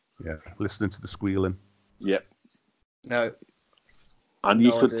 Yeah, listening to the squealing. Yep. No. And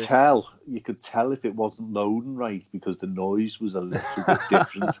you could tell if it wasn't loading right because the noise was a little bit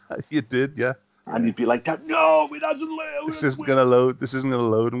different. You did, yeah. And you'd be like, "No, it hasn't loaded. This isn't going to load. This isn't going to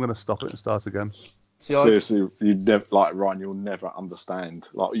load. I'm going to stop it and start again." Seriously, you'd never, like Ryan, you'll never understand.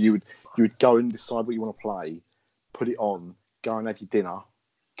 Like you would go and decide what you want to play, put it on, go and have your dinner,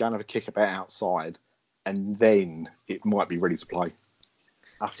 go and have a kickabout outside, and then it might be ready to play.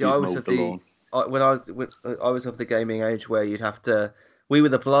 See, I was of the gaming age where you'd have to. We were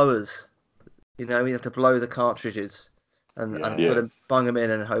the blowers, you know. We'd have to blow the cartridges and bung them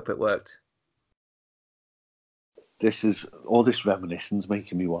in and hope it worked. This is all this reminiscence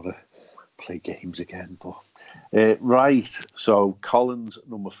making me want to play games again. But right, so Colin's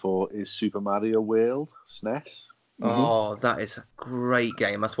number 4 is Super Mario World SNES. Oh, that is a great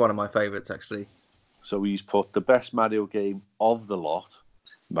game. That's one of my favourites, actually. So he's put the best Mario game of the lot.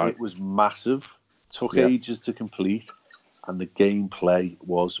 No. It was massive, took ages to complete, and the gameplay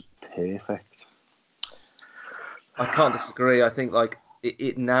was perfect. I can't disagree. I think like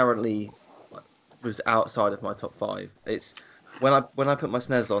it narrowly was outside of my top 5. It's when I put my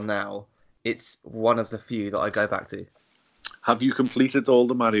SNES on now, it's one of the few that I go back to. Have you completed all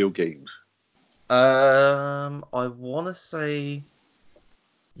the Mario games? I want to say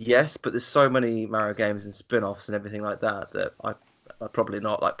yes, but there's so many Mario games and spin-offs and everything like that I probably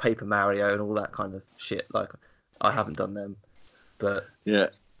not, like Paper Mario and all that kind of shit. Like I haven't done them, but yeah,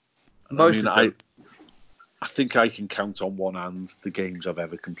 most of them. I think I can count on one hand the games I've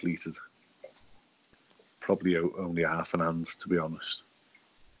ever completed. Probably only half an hand, to be honest.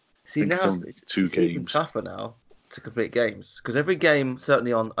 See, now it's even tougher now to complete games because every game,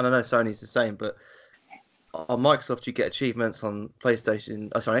 certainly on, and I know Sony's the same, but on Microsoft you get achievements, on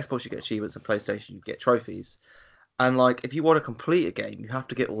PlayStation, on Xbox you get achievements, on PlayStation you get trophies, and like if you want to complete a game, you have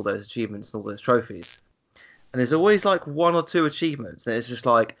to get all those achievements and all those trophies, and there's always like 1 or 2 achievements, and it's just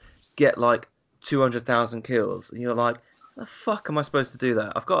like get like 200,000 kills, and you're like, the fuck am I supposed to do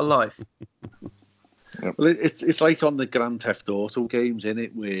that? I've got a life. Well, it's like on the Grand Theft Auto games,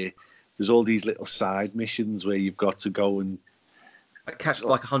 innit, where there's all these little side missions where you've got to go and catch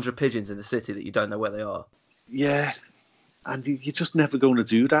like 100 pigeons in the city that you don't know where they are. Yeah, and you're just never going to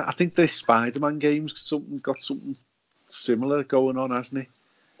do that. I think the Spider-Man games got something similar going on, hasn't it?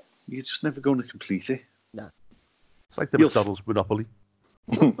 You're just never going to complete it. No, it's like the McDonald's Monopoly.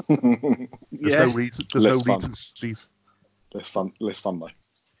 There's no reason. There's no reason. Please. Less fun though.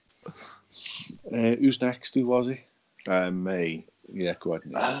 Who's next? Who was he? Me. Yeah, go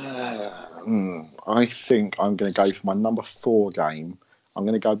ahead. I think I'm going to go for my number 4 game. I'm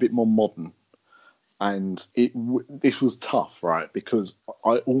going to go a bit more modern. And this was tough, right? Because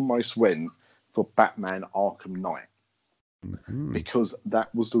I almost went for Batman Arkham Knight. Because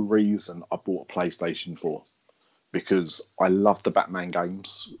that was the reason I bought a PlayStation 4. Because I love the Batman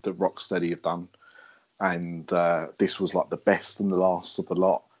games that Rocksteady have done. And this was like the best and the last of the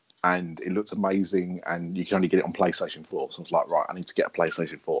lot. And it looks amazing, and you can only get it on PlayStation 4. So I was like, right, I need to get a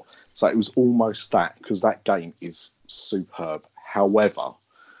PlayStation 4. So it was almost that, because that game is superb. However,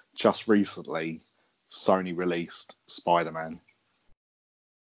 just recently, Sony released Spider-Man.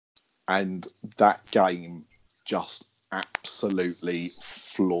 And that game just absolutely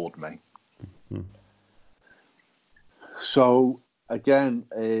floored me. So, again,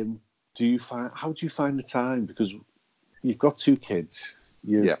 how do you find the time? Because you've got 2 kids.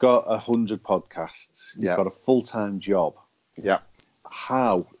 You've got 100 podcasts. You've got a full-time job. Yeah.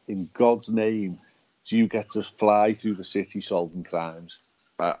 How, in God's name, do you get to fly through the city solving crimes?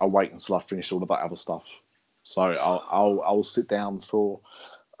 I wait until I finish all of that other stuff. So I'll sit down for.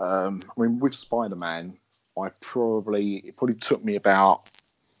 With Spider-Man, it probably took me about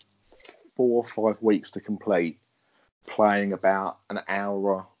 4 or 5 weeks to complete, playing about an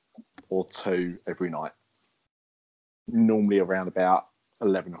hour or 2 every night. Normally around about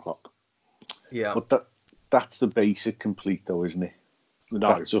 11 o'clock. Yeah. But that's the basic complete, though, isn't it?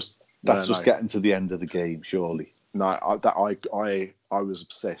 No. That's just getting to the end of the game, surely. No, I was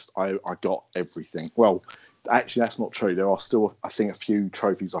obsessed. I got everything. Well, actually, that's not true. There are still, I think, a few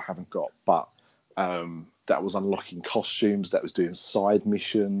trophies I haven't got. But that was unlocking costumes. That was doing side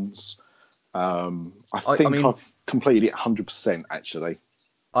missions. I mean, I've completed it 100%, actually.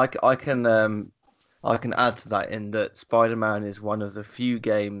 I can add to that in that Spider-Man is one of the few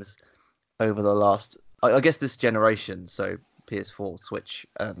games over the last, I guess this generation, so PS4, Switch,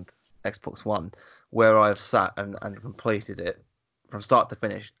 and Xbox One, where I've sat and completed it from start to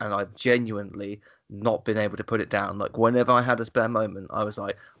finish, and I've genuinely not been able to put it down. Like, whenever I had a spare moment, I was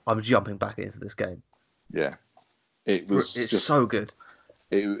like, I'm jumping back into this game. Yeah. It's just so good.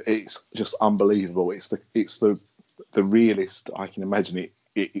 It's just unbelievable. It's the realest I can imagine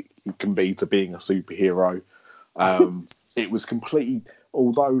it can be to being a superhero. It was completely,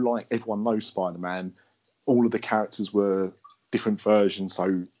 although like everyone knows Spider-Man, all of the characters were different versions.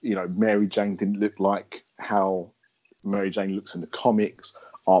 So, Mary Jane didn't look like how Mary Jane looks in the comics.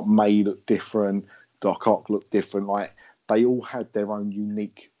 Aunt May looked different. Doc Ock looked different. Like, they all had their own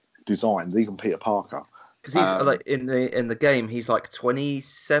unique designs, even Peter Parker. Because he's like in the game, he's like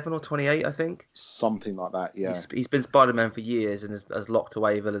 27 or 28, I think. Something like that, yeah. He's been Spider-Man for years and has locked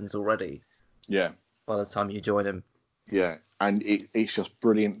away villains already. Yeah. By the time you join him. Yeah, and it's just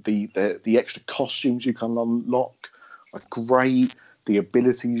brilliant. The extra costumes you can unlock are great. The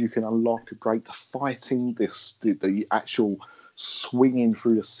abilities you can unlock are great. The fighting, the actual swinging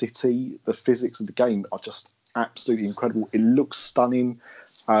through the city, the physics of the game are just absolutely incredible. It looks stunning.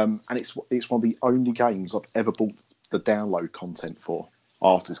 And it's one of the only games I've ever bought the download content for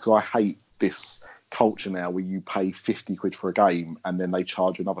afterwards, because I hate this culture now where you pay 50 quid for a game and then they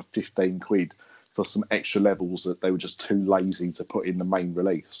charge you another 15 quid for some extra levels that they were just too lazy to put in the main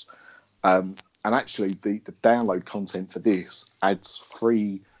release. And actually, the download content for this adds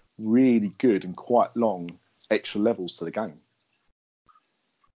 3 really good and quite long extra levels to the game.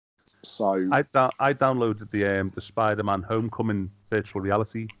 So I downloaded the Spider-Man Homecoming virtual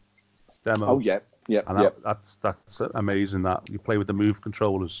reality demo. Oh yeah. And that's amazing. That you play with the Move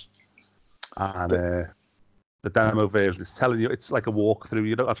controllers, and the demo version is telling you, it's like a walkthrough.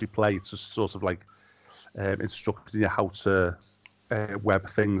 You don't actually play. It's just sort of like instructing you how to web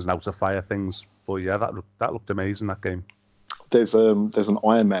things and how to fire things. But yeah, that looked amazing, that game. There's an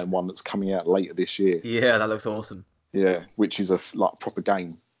Iron Man one that's coming out later this year. Yeah, that looks awesome. Yeah, which is a proper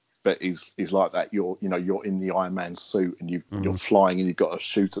game. But is like that. You're in the Iron Man suit and you're flying and you've got to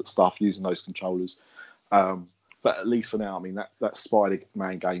shoot at stuff using those controllers. But at least for now, I mean that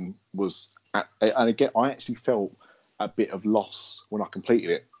Spider-Man game was, and again, I actually felt a bit of loss when I completed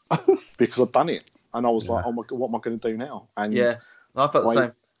it because I'd done it and I was like, oh my God, what am I going to do now? And yeah, I felt the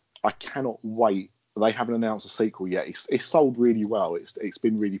same. I cannot wait. They haven't announced a sequel yet. It's sold really well. It's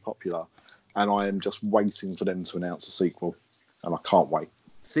been really popular, and I am just waiting for them to announce a sequel, and I can't wait.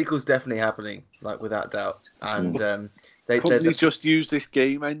 Sequel's definitely happening, like without doubt. And couldn't they just use this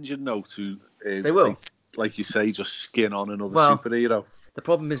game engine though to? They will, like you say, just skin on another superhero. The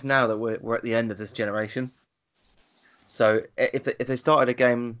problem is now that we're at the end of this generation. So if they started a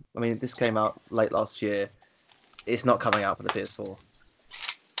game, I mean, this came out late last year. It's not coming out for the PS4.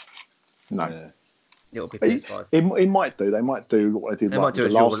 No. Yeah. it'll be PS5. It might do. They might do what they did They like might do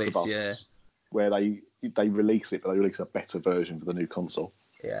with a The dual Last of release, Us, where they release it, but they release a better version for the new console.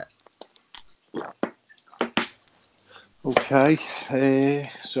 Yeah.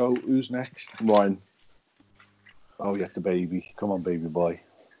 Okay, so who's next? Ryan. Oh, yeah, the baby. Come on, baby boy.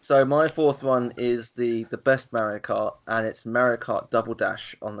 So my fourth one is the best Mario Kart, and it's Mario Kart Double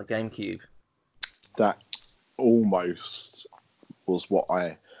Dash on the GameCube. That almost was what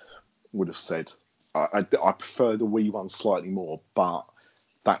I would have said. I prefer the Wii one slightly more, but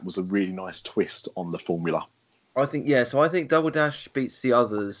that was a really nice twist on the formula. I think I think Double Dash beats the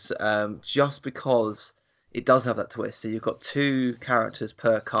others just because it does have that twist. So you've got 2 characters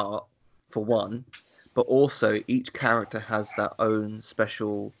per kart for one, but also each character has their own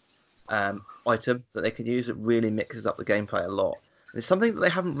special item that they can use that really mixes up the gameplay a lot. And it's something that they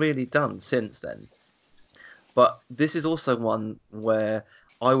haven't really done since then. But this is also one where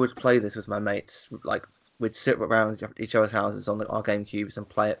I would play this with my mates. Like, we'd sit around each other's houses on our GameCubes and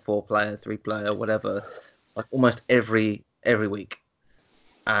play it 4-player, 3-player, whatever, like almost every week.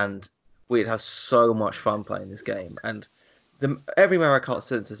 And we'd have so much fun playing this game. And every Mario Kart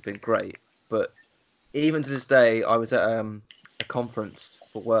since has been great. But even to this day, I was at a conference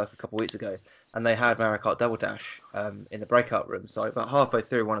for work a couple of weeks ago, and they had Mario Kart Double Dash in the breakout room. So about halfway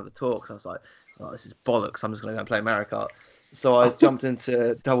through one of the talks, I was like, oh, this is bollocks. I'm just going to go and play Mario Kart. So I jumped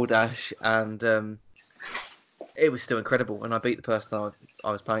into Double Dash, and it was still incredible. And I beat the person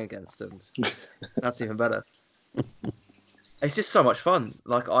I was playing against, and that's even better. It's just so much fun.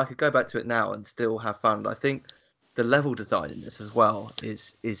 Like, I could go back to it now and still have fun. I think the level design in this as well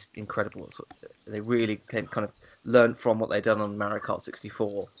is incredible. So they really kind of learned from what they'd done on Mario Kart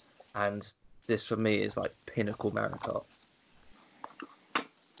 64, and this for me is like pinnacle Mario Kart.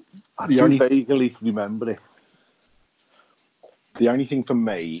 I do vaguely remember it. The only thing for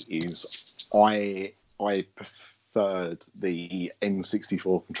me is I preferred the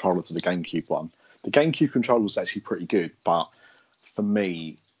N64 controller to the GameCube one. The GameCube controller was actually pretty good, but for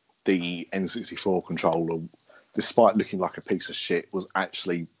me, the N64 controller, despite looking like a piece of shit, was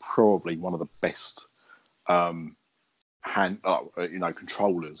actually probably one of the best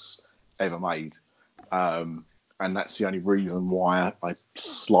controllers ever made. And that's the only reason why I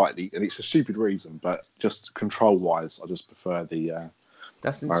slightly, and it's a stupid reason, but just control-wise, I just prefer the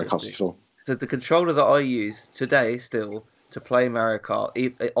Mario Kart 64. So the controller that I use today still to play Mario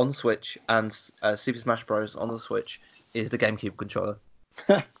Kart on Switch and Super Smash Bros. On the Switch is the GameCube controller.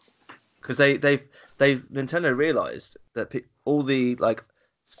 Because Nintendo realized that all the like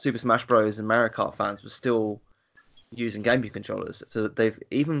Super Smash Bros. And Mario Kart fans were still using GameCube controllers. So they've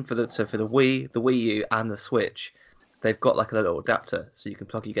for the Wii, the Wii U, and the Switch, they've got like a little adapter so you can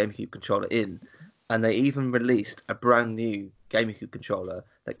plug your GameCube controller in. And they even released a brand new GameCube controller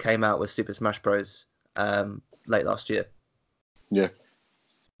that came out with Super Smash Bros. Late last year. Yeah,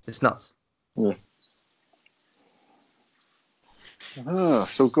 it's nuts. Yeah.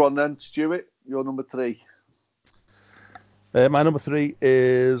 So go on then, Stuart. Your number 3. My number 3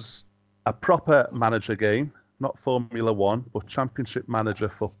 is a proper manager game, not Formula 1, but Championship Manager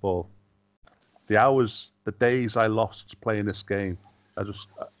football. The days I lost playing this game,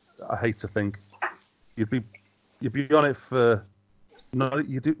 I hate to think. You'd be on it for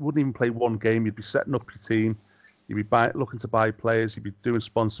wouldn't even play one game. You'd be setting up your team. You'd be looking to buy players. You'd be doing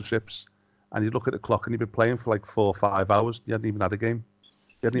sponsorships, and you'd look at the clock and you'd be playing for like 4 or 5 hours. You hadn't even had a game.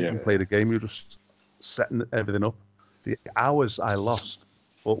 You hadn't even played a game. You were just setting everything up. The hours I lost,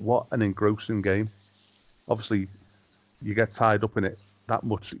 but what an engrossing game. Obviously, you get tied up in it that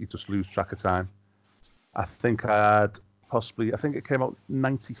much that you just lose track of time. I think it came out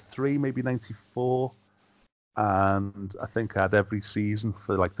 93, maybe 94. And I think I had every season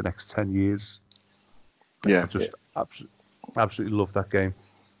for like the next 10 years. Yeah. I just absolutely love that game.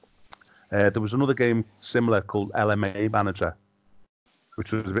 There was another game similar called LMA Manager,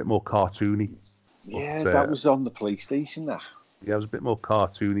 which was a bit more cartoony. Yeah, that was on the PlayStation. Yeah, it was a bit more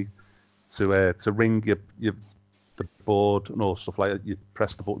cartoony to ring the board and all stuff like that. You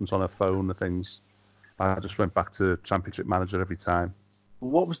press the buttons on a phone and things. I just went back to Championship Manager every time.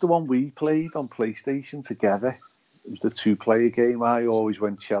 What was the one we played on PlayStation together? It was the 2-player game. I always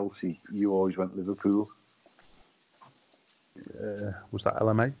went Chelsea. You always went Liverpool. Was that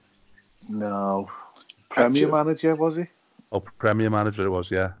LMA? No. Premier Manager, was it? Oh, Premier Manager it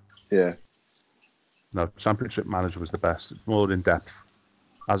was, yeah. Yeah. No, Championship Manager was the best. It's more in depth.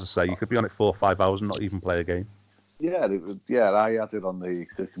 As I say, you could be on it 4 or 5 hours and not even play a game. Yeah, I had it on the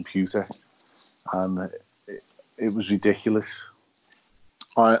computer, and it was ridiculous.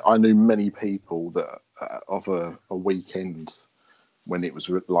 I knew many people that of a weekend when it was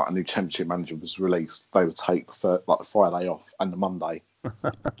like a new championship manager was released, they would take the Friday off and the Monday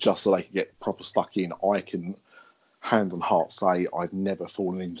just so they could get proper stuck in. I can hand on heart say I've never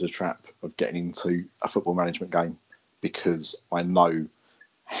fallen into the trap of getting into a football management game because I know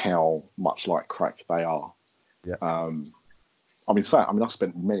how much like crack they are. Yeah. I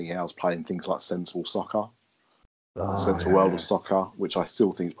spent many hours playing things like Sensible Soccer, Sensible World of Soccer, which I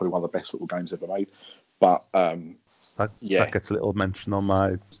still think is probably one of the best football games ever made. But that gets a little mention on my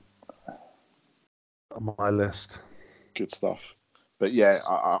list. Good stuff. But yeah,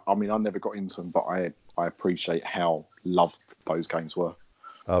 I never got into them, but I appreciate how loved those games were.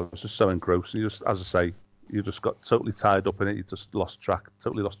 I was just so engrossed. You just, as I say, you just got totally tied up in it. You just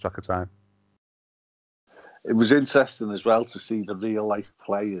totally lost track of time. It was interesting as well to see the real life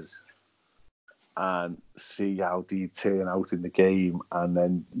players and see how they turn out in the game. And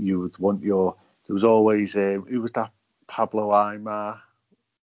then you would want there was always, who was that? Pablo Aimar.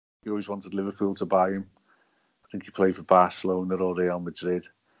 You always wanted Liverpool to buy him. I think he played for Barcelona or Real Madrid.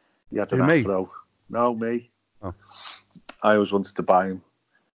 He had an afro. No, me. Oh. I always wanted to buy him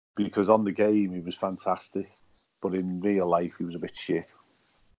because on the game he was fantastic, but in real life he was a bit shit.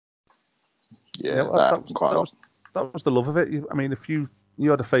 Yeah, that was the love of it. If you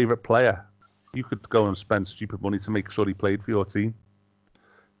had a favourite player, you could go and spend stupid money to make sure he played for your team.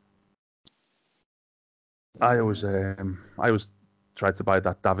 I always tried to buy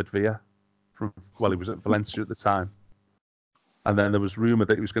that David Villa he was at Valencia at the time. And then there was rumour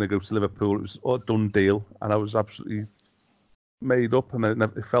that he was going to go to Liverpool. It was a done deal, and I was absolutely made up, and then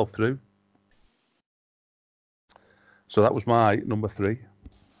it fell through. So that was my number 3.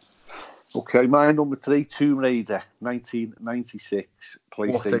 Okay, my number 3, Tomb Raider, 1996,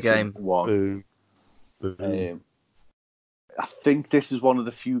 PlayStation What a game. 1. I think this is one of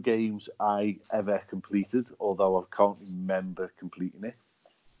the few games I ever completed, although I can't remember completing it.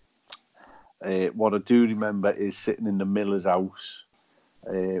 What I do remember is sitting in the miller's house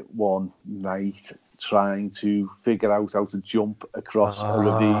one night trying to figure out how to jump across a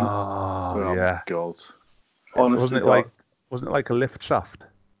ravine. Oh yeah. God. Honestly, wasn't it like a lift shaft?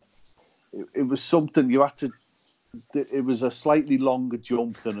 It was something you had to. It was a slightly longer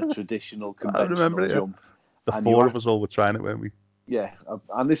jump than a traditional conventional jump. The four of us all were trying it, weren't we? Yeah,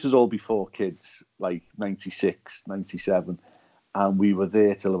 and this was all before kids, like 96, 97. And we were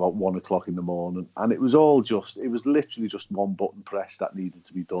there till about 1 o'clock in the morning. And it was literally just one button press that needed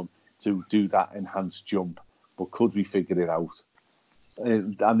to be done to do that enhanced jump. But could we figure it out?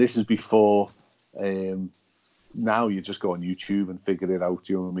 And this is before, now you just go on YouTube and figure it out,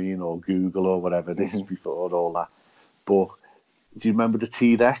 do you know what I mean? Or Google or whatever. This is before all that. But do you remember the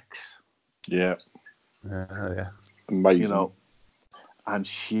T-Rex? Yeah. Yeah. Amazing. And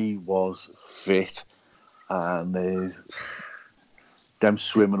she was fit. And them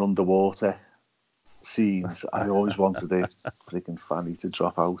swimming underwater scenes, I always wanted it freaking Fanny to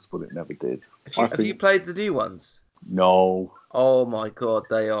drop out, but it never did. Have you played the new ones? No. Oh my God,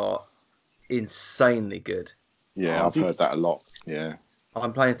 they are insanely good. Yeah, I've heard that a lot. Yeah.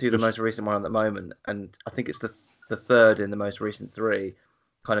 I'm playing through the most recent one at the moment, and I think it's the third in the most recent 3,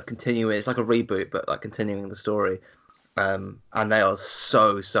 kind of continuing. It's like a reboot, but like continuing the story. And they are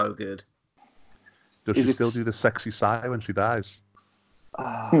so good. Does she still do the sexy sigh when she dies?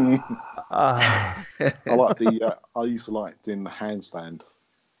 I like I used to like doing the handstand.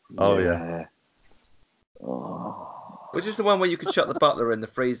 Oh yeah. Which is the one where you could shut the butler in the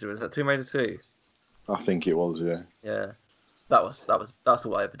freezer? Is that Tomb Raider 2? I think it was, yeah. Yeah. That's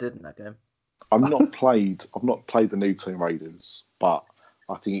all I ever did in that game. I've not played the new Tomb Raiders, but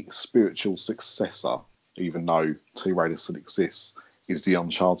I think its spiritual successor, even though Tomb Raider still exists, is the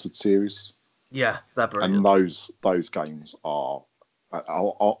Uncharted series. Yeah, they're brilliant. And those games are not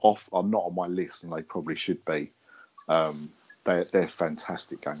on my list, and they probably should be. They're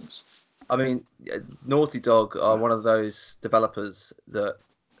fantastic games. I mean, Naughty Dog are one of those developers that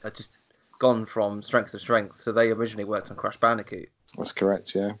are just gone from strength to strength. So they originally worked on Crash Bandicoot. That's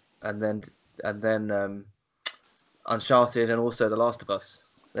correct, yeah. And then Uncharted and also The Last of Us.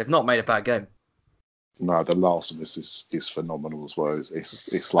 They've not made a bad game. No, The Last of Us is phenomenal as well.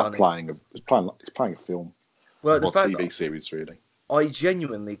 It's like playing a film. Well, or TV series, really. I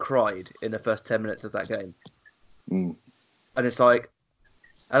genuinely cried in the first 10 minutes of that game. Mm. And it's like,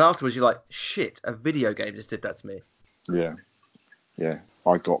 and afterwards you're like, shit, a video game just did that to me. Yeah. Yeah.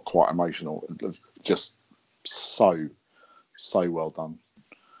 I got quite emotional. Just so well done.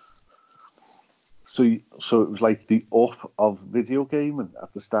 So it was like the up of video gaming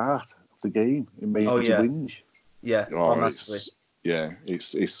at the start of the game. It made you whinge. Yeah.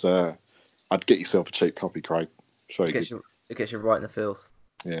 It's I'd get yourself a cheap copy, Craig. It It gets you right in the feels.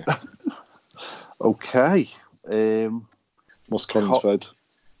 Yeah. Okay. What's Collinsford?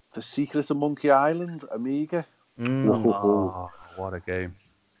 The Secret of Monkey Island, Amiga. Oh, what a game.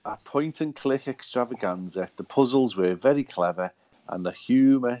 A point-and-click extravaganza. The puzzles were very clever, and the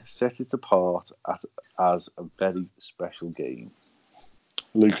humour set it apart as a very special game.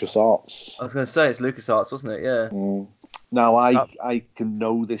 LucasArts. I was going to say, it's LucasArts, wasn't it? Yeah. Now, I can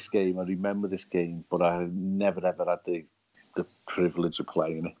know this game, I remember this game, but I never ever had the privilege of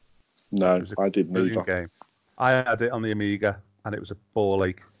playing it. No, I didn't Brilliant either. game. I had it on the Amiga, and it was a ball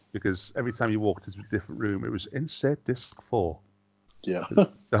ache because every time you walked into a different room, it was insert disc 4. Yeah.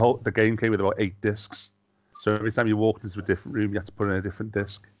 The game came with about 8 discs. So every time you walked into a different room, you had to put in a different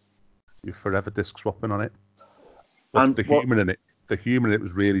disc. You're forever disc swapping on it. But And the humour in it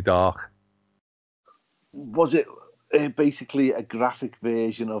was really dark. Was it basically a graphic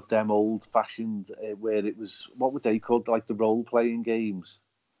version of them old-fashioned, where it was, what were they called, like the role-playing games?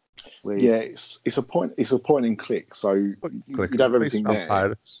 Where Yeah, it's a point and click. So you'd have everything there.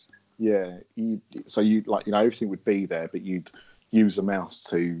 Pirates. Yeah, everything would be there, but you'd use the mouse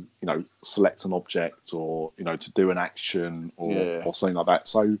to select an object or to do an action or something like that.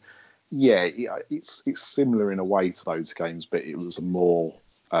 So yeah, it's similar in a way to those games, but it was a more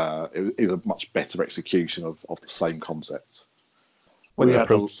it was a much better execution of the same concept. When you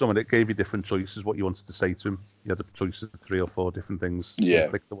approached someone, it gave you different choices what you wanted to say to them. You had the choices of 3 or 4 different things. Yeah. You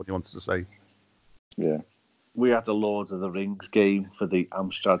clicked on what you wanted to say. Yeah. we had the Lord of the Rings game for the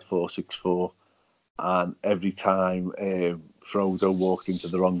Amstrad 464, and every time Frodo walked into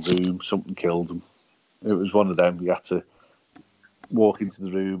the wrong room, something killed him. It was one of them. You had to walk into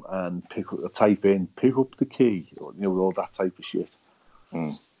the room and pick up the key, all that type of shit.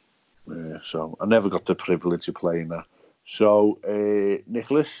 So I never got the privilege of playing that. So,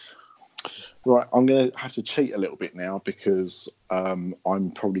 Nicholas? Right, I'm going to have to cheat a little bit now because I'm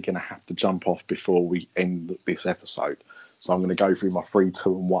probably going to have to jump off before we end this episode. So I'm going to go through my 3,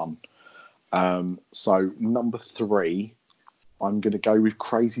 2, and 1. So number 3, I'm going to go with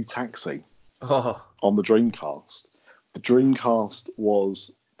Crazy Taxi on the Dreamcast. The Dreamcast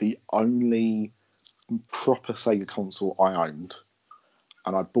was the only proper Sega console I owned.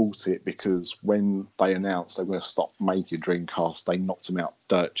 And I bought it because when they announced they were going to stop making Dreamcast, they knocked them out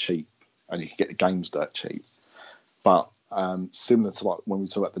dirt cheap. And you could get the games dirt cheap. But similar to like when we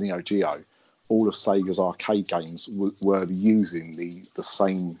talk about the Neo Geo, all of Sega's arcade games were using the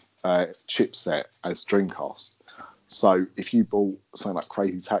same chipset as Dreamcast. So if you bought something like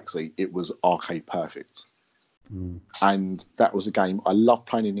Crazy Taxi, it was arcade perfect. And that was a game I loved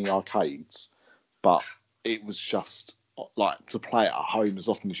playing in the arcades, but it was just like to play it at home as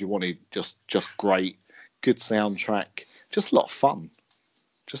often as you wanted. Just great, good soundtrack, just a lot of fun.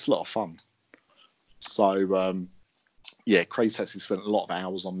 So, Crazy Taxi spent a lot of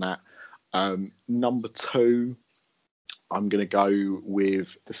hours on that. Number 2, I'm going to go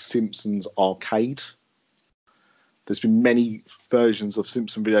with The Simpsons Arcade. There's been many versions of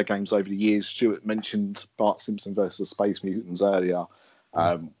Simpson video games over the years. Stuart mentioned Bart Simpson versus Space Mutants earlier.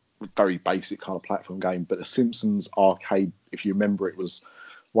 Very basic kind of platform game. But The Simpsons Arcade, if you remember, it was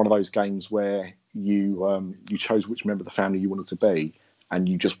one of those games where you chose which member of the family you wanted to be, and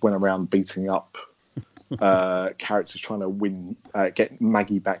you just went around beating up characters trying to get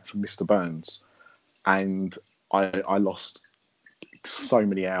Maggie back from Mr. Burns. And I lost so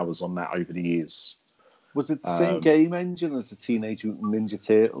many hours on that over the years. Was it the same game engine as the Teenage Mutant Ninja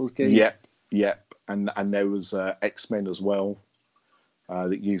Turtles game? Yep. And there was X-Men as well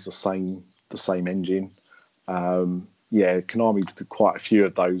that used the same engine. Konami did quite a few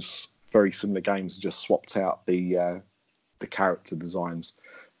of those very similar games and just swapped out the character designs.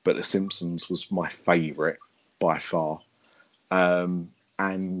 But The Simpsons was my favourite by far. And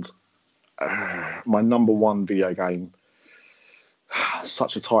my number 1 video game,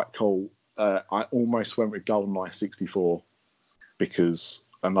 such a tight call. I almost went with GoldenEye 64 because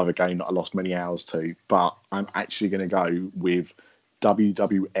another game that I lost many hours to. But I'm actually going to go with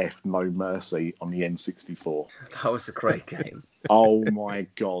WWF No Mercy on the N64. That was a great game. Oh my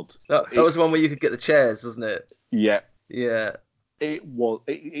God. That was one where you could get the chairs, wasn't it? Yeah. Yeah. It was.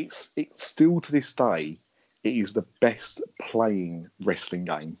 It's still to this day, it is the best playing wrestling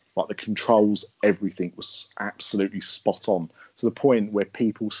game. Like the controls, everything was absolutely spot on to the point where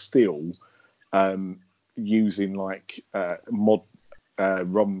people still using like mod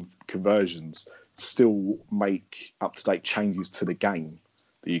ROM conversions still make up-to-date changes to the game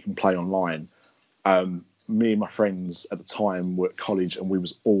that you can play online. Me and my friends at the time were at college and we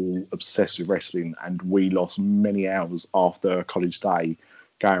was all obsessed with wrestling, and we lost many hours after a college day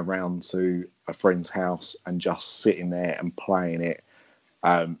going round to a friend's house and just sitting there and playing it.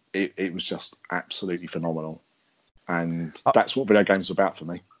 It was just absolutely phenomenal. And that's what video games are about for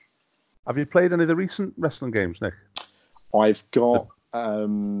me. Have you played any of the recent wrestling games, Nick? I've got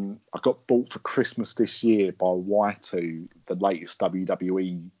I got bought for Christmas this year by Y2 the latest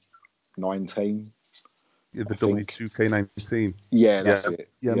WWE 19. Yeah, the W2K19. Yeah, that's it.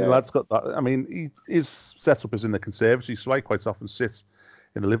 Yeah, the lad's got that. I mean, his setup is in the conservatory, so I quite often sit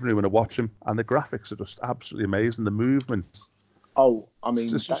in the living room and I watch him, and the graphics are just absolutely amazing. The movement. Oh, I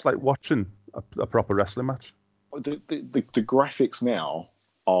mean, it's just like watching a proper wrestling match. The graphics now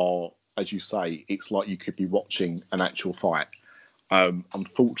are, as you say, it's like you could be watching an actual fight.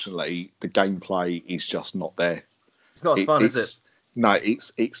 Unfortunately, the gameplay is just not there. It's not as fun, is it? No,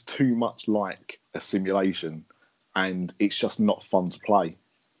 it's too much like a simulation, and it's just not fun to play,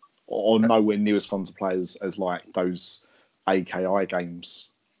 or nowhere near as fun to play as like those AKI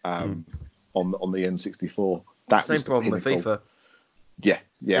games on the N64. That Same was the problem with pinnacle. FIFA.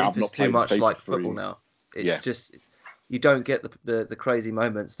 Yeah. I've not played too much FIFA like for football now. It's just you don't get the crazy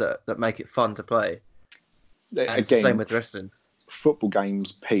moments that make it fun to play. And it's the same with wrestling. Football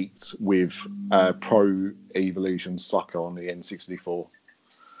games peaked with Pro Evolution Soccer on the N64.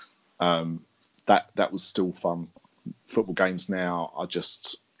 That was still fun. Football games now are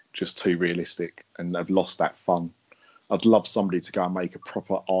just too realistic, and they've lost that fun. I'd love somebody to go and make a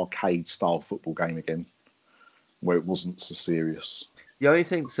proper arcade style football game again, where it wasn't so serious. The only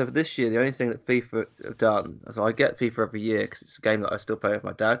thing, so for this year, the only thing that FIFA have done, so I get FIFA every year because it's a game that I still play with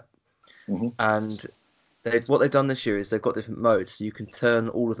my dad, and what they've done this year is they've got different modes, so you can turn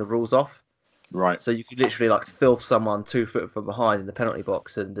all of the rules off. Right. So you could literally like filth someone 2 foot from behind in the penalty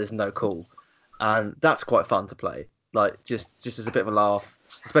box, and there's no call, and that's quite fun to play. Like just as a bit of a laugh,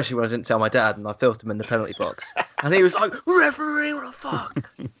 especially when I didn't tell my dad and I filthed him in the penalty box, and he was like, "Referee, what the fuck?"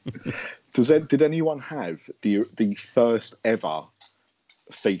 Did anyone have the first ever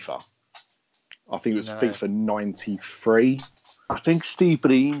FIFA? I think it was FIFA 93. I think Steve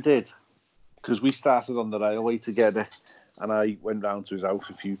Breen did, because we started on the railway together, and I went round to his house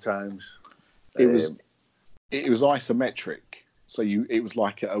a few times. It was isometric, so it was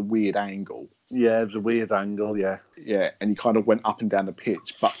like at a weird angle. Yeah, it was a weird angle. Yeah, and you kind of went up and down the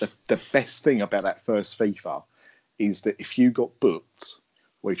pitch. But the best thing about that first FIFA is that if you got booked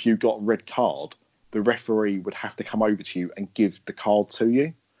or if you got a red card, the referee would have to come over to you and give the card to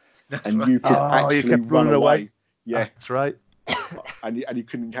you. That's and right. you could actually you kept run running away. Yeah, that's right. and you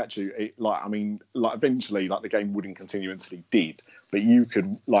couldn't catch you. Eventually, the game wouldn't continue until he did. But you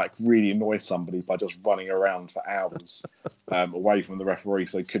could really annoy somebody by just running around for hours away from the referee,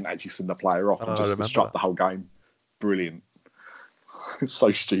 so he couldn't actually send the player off and just disrupt the whole game. Brilliant. It's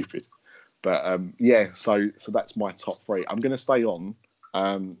so stupid. But so that's my top 3. I'm going to stay on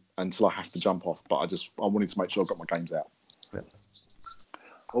until I have to jump off. But I wanted to make sure I got my games out. Yeah.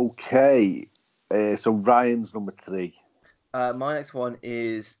 Okay. So Ryan's number 3. My next one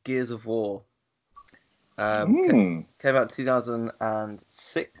is Gears of War. Came out in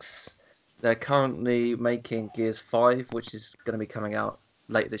 2006. They're currently making Gears 5, which is going to be coming out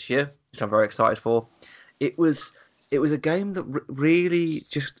late this year, which I'm very excited for. It was a game that really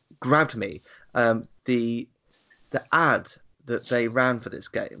just grabbed me. The ad that they ran for this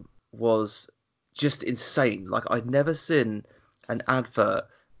game was just insane. Like, I'd never seen an advert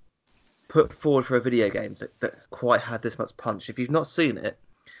put forward for a video game that quite had this much punch. If you've not seen it,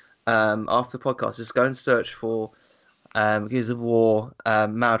 after the podcast, just go and search for Gears of War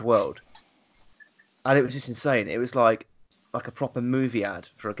Mad World. And it was just insane. It was like a proper movie ad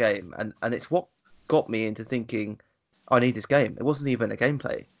for a game. And it's what got me into thinking, I need this game. It wasn't even a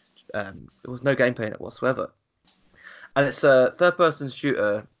gameplay. There was no gameplay in it whatsoever. And it's a third-person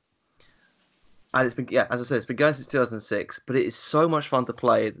shooter. And it's been, as I said, it's been going since 2006. But it is so much fun to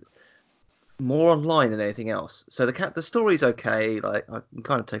play. More online than anything else. So the story's okay. Like, I can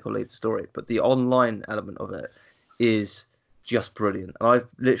kind of take or leave the story, but the online element of it is just brilliant. And I've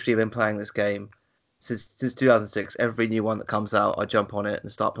literally been playing this game since 2006. Every new one that comes out, I jump on it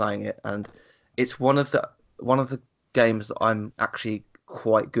and start playing it. And it's one of the games that I'm actually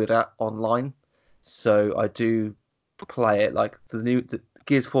quite good at online. So I do play it. Like the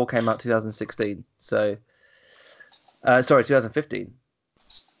Gears 4 came out 2016. So 2015,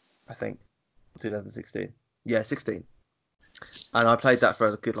 I think. 2016. Yeah, 16. And I played that for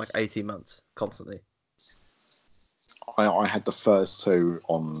a good 18 months constantly. I had the first 2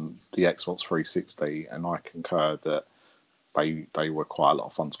 on the Xbox 360, and I concur that they were quite a lot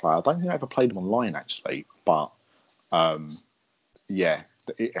of fun to play. I don't think I ever played them online actually, but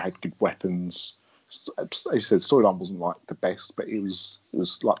it had good weapons. as you said, storyline wasn't like the best, but it was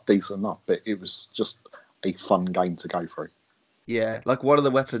like decent enough. But it was just a fun game to go through. Yeah, like one of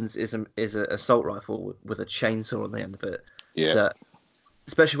the weapons is an assault rifle with a chainsaw on the end of it. Yeah. That,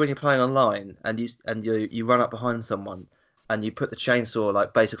 especially when you're playing online and you run up behind someone and you put the chainsaw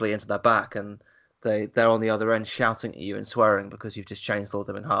like basically into their back and they're on the other end shouting at you and swearing because you've just chainsawed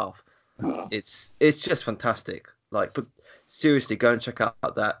them in half. It's just fantastic. Like, but seriously, go and check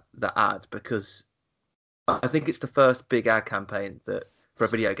out that ad, because I think it's the first big ad campaign that for a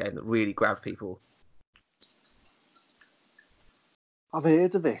video game that really grabbed people. I've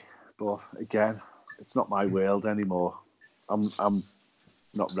heard of it, but again, it's not my world anymore. I'm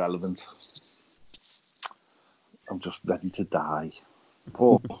not relevant. I'm just ready to die.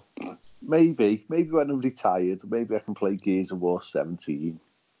 But maybe when I'm retired, maybe I can play Gears of War 17.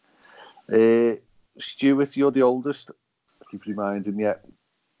 Stuart, you're the oldest. I keep reminding you.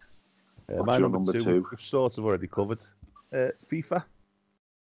 My number two, we've sort of already covered. FIFA.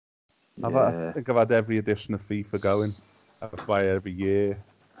 I think I've had every edition of FIFA going. I buy it every year.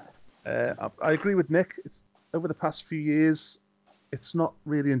 I agree with Nick. It's over the past few years, it's not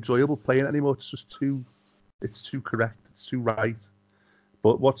really enjoyable playing it anymore. It's just it's too correct. It's too right.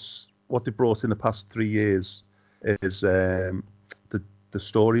 But what they brought in the past 3 years is the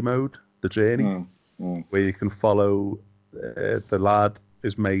story mode, the journey, where you can follow the lad,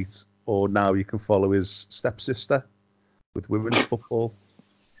 his mate, or now you can follow his stepsister with women's football.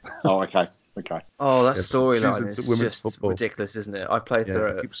 Oh, okay. Oh, that storyline is is just ridiculous, isn't it? I played through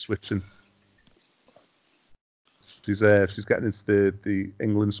it. Keep switching. She's getting into the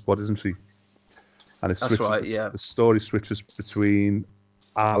England squad, isn't she? And that's right, yeah. The story switches between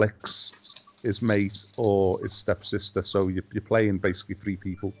Alex, his mate, or his stepsister. So you're playing basically 3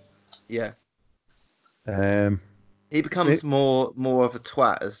 people. Yeah. He becomes more of a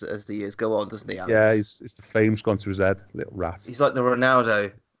twat as the years go on, doesn't he, Alex? Yeah, it's the fame's gone to his head, little rat. He's like the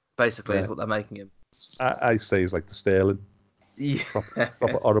Ronaldo, basically, is what they're making him. I say he's like the Sterling. Yeah.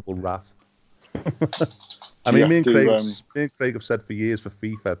 Proper horrible rat. I mean, me and Craig have said for years for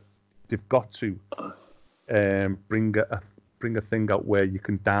FIFA, they've got to bring a thing out where you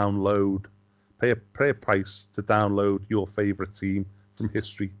can download, pay a price to download your favourite team from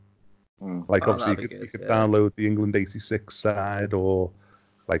history. Like obviously you could download the England 86 side, or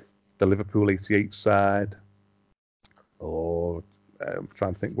like the Liverpool 88 side, or I'm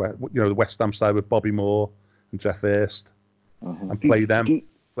trying to think where, the West Ham side with Bobby Moore and Jeff Hurst, and play them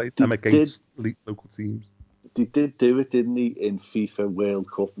against local teams. They did do it, didn't he, in FIFA World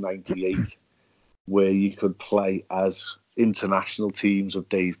Cup '98, where you could play as international teams of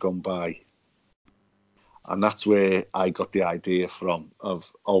days gone by. And that's where I got the idea from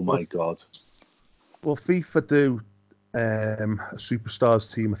of, oh my God. Well, FIFA do a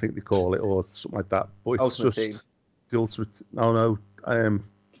superstars team, I think they call it, or something like that. But it's Ultimate just team. The ultimate. Oh no.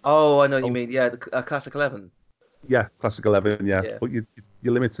 I know what you mean. Yeah, the Classic 11. Yeah, Classic 11. Yeah, but you're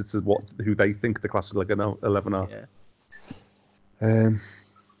limited to who they think the Classic 11 are. Yeah.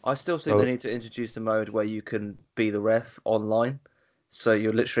 I still think they need to introduce a mode where you can be the ref online, so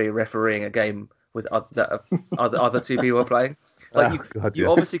you're literally refereeing a game with other 2 people are playing. Like you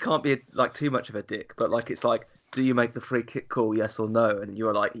obviously can't be like too much of a dick, but like it's like, do you make the free kick call, yes or no? And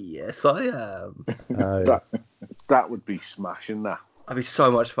you're like, yes, I am. That would be smashing. That'd be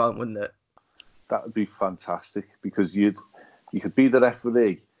so much fun, wouldn't it? That would be fantastic, because you could be the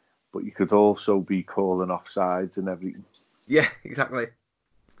referee, but you could also be calling offsides and everything. Yeah, exactly.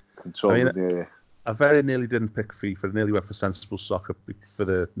 Controlling I very nearly didn't pick FIFA. I nearly went for Sensible Soccer for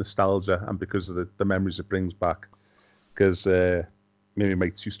the nostalgia and because of the memories it brings back. Because me and my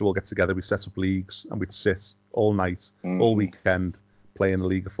mates used to all get together. We set up leagues and we'd sit all night, all weekend, playing a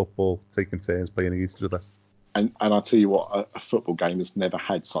league of football, taking turns playing against each other. And I'll tell you what, a football game has never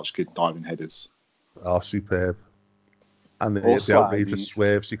had such good diving headers. Oh, superb. And the outrageous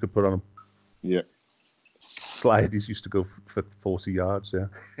swerves you could put on them. Yeah. Slides used to go for 40 yards, yeah.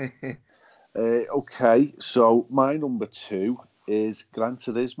 Okay, so my number 2 is Gran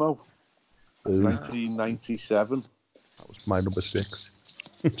Turismo, 1997. That was my number 6.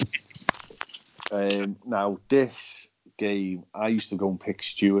 Now, this game, I used to go and pick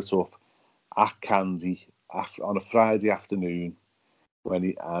Stuart up at Candy on a Friday afternoon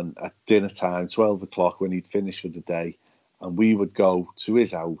and at dinner time, 12 o'clock, when he'd finished for the day, and we would go to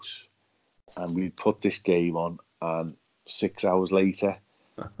his house and we'd put this game on, and 6 hours later,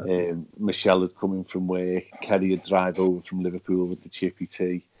 Michelle had come in from work, Kerry had drive over from Liverpool with the chippy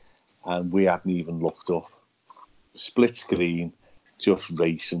tea, and we hadn't even looked up. Split screen, just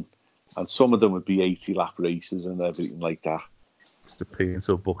racing, and some of them would be 80-lap races and everything like that. Just a pee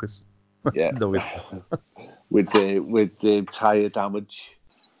into a bucket. Yeah, No, with the tyre damage,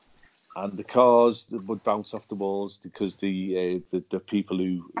 and the cars that would bounce off the walls because the people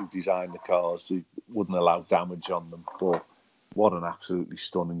who designed the cars, they wouldn't allow damage on them. But what an absolutely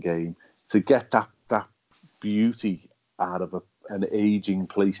stunning game to get that beauty out of an aging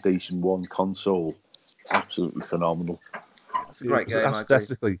PlayStation 1 console. Absolutely phenomenal. It's a great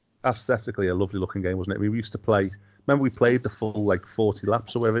game. Aesthetically a lovely looking game, wasn't it? We used to play. Remember, we played the full 40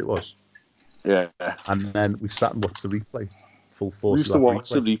 laps or whatever it was. Yeah. And then we sat and watched the replay, full 40 We used to watch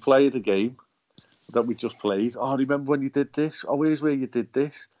the replay of the game that we just played. Oh, remember when you did this? Oh, here's where you did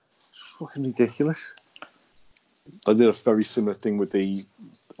this. It's fucking ridiculous. They did a very similar thing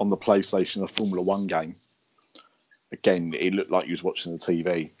on the PlayStation, a Formula One game. Again, it looked like you was watching the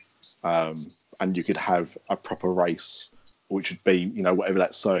TV, and you could have a proper race, which would be, whatever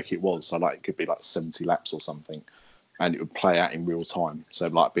that circuit was. So it could be 70 laps or something, and it would play out in real time. So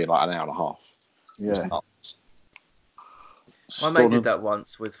be an hour and a half. Yeah. My mate did that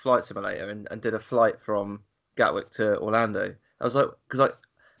once with Flight Simulator and did a flight from Gatwick to Orlando. I was like, because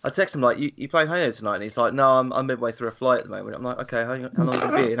I texted him you playing Halo tonight? And he's like, no, I'm midway through a flight at the moment. I'm like, okay, how long is it going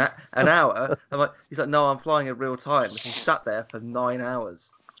to be? An hour? He's like, no, I'm flying in real time. So he sat there for 9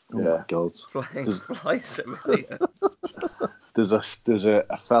 hours. Oh my God. Playing Flight Simulator. There's a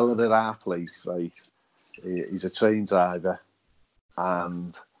fella at our place, right? He's a train driver,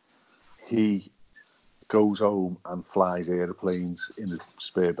 and he goes home and flies aeroplanes in a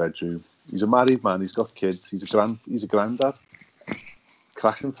spare bedroom. He's a married man. He's got kids. He's a granddad.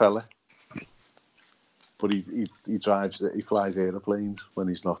 Cracking fella. But he flies aeroplanes when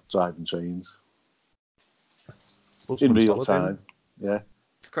he's not driving trains. In real time. Yeah.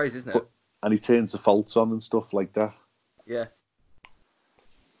 It's crazy, isn't it? And he turns the faults on and stuff like that. Yeah.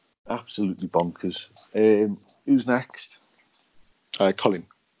 Absolutely bonkers. Who's next? Colin.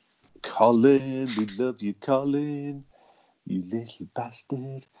 Colin, we love you, Colin. You little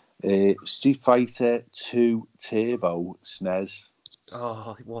bastard. Street Fighter 2 Turbo SNES.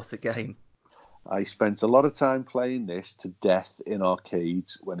 Oh, what a game. I spent a lot of time playing this to death in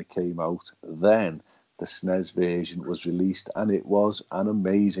arcades when it came out. Then the SNES version was released, and it was an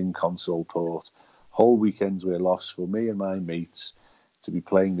amazing console port. Whole weekends were lost for me and my mates to be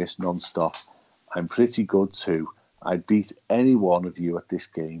playing this non-stop. I'm pretty good too. I'd beat any one of you at this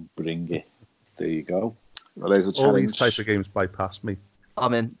game. Bring it. There you go. Well, there's a challenge. All these type of games bypassed me.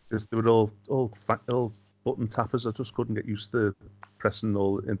 I'm in. Because they were all button tappers. I just couldn't get used to pressing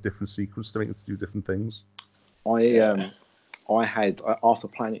all in different sequence to make them do different things. I had, after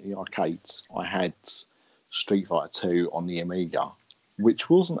playing it in the arcades, I had Street Fighter 2 on the Amiga,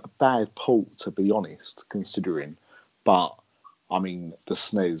 which wasn't a bad port, to be honest, considering. But, I mean, the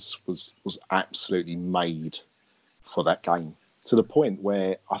SNES was absolutely made for that game, to the point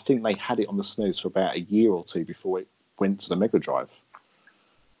where I think they had it on the SNES for about a year or two before it went to the Mega Drive.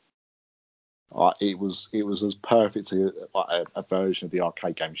 It was as perfect a version of the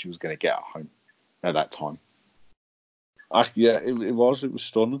arcade game she was going to get at home at that time. Yeah, it was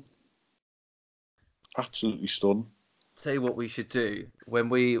stunning. Absolutely stunning. Tell you what we should do when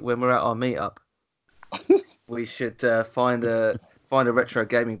we're at our meetup. We should find a retro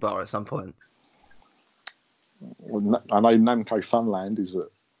gaming bar at some point. Well, I know Namco Funland is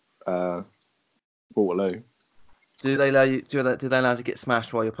at Waterloo. Do they allow you to get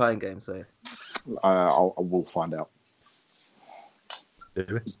smashed while you're playing games though? I will find out.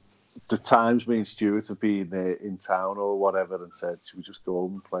 The times me and Stuart have been there in town or whatever and said, should we just go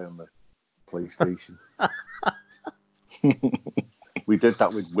home and play on the PlayStation? We did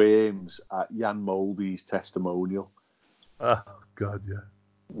that with Worms at Jan Molby's testimonial. Oh, God, yeah.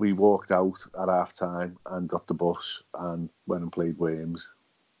 We walked out at half time and got the bus and went and played Worms.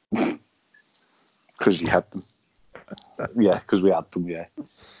 Because you had them. Yeah, because we had them, yeah.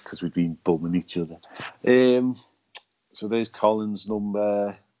 Because we'd been bumming each other. So there's Colin's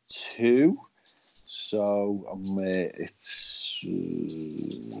number 2. So it's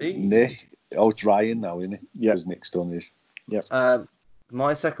Nick. Oh, it's Ryan now, isn't it? Yeah. Because Nick's done his. Yeah.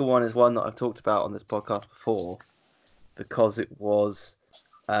 My second one is one that I've talked about on this podcast before because it was,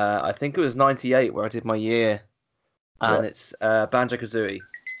 I think it was 98 where I did my year, and it's Banjo-Kazooie.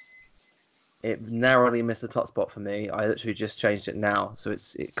 It narrowly missed the top spot for me. I literally just changed it now, so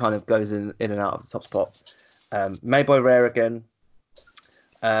it kind of goes in and out of the top spot. Made by Rare again,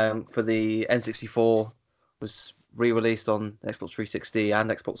 for the N64, was re-released on Xbox 360 and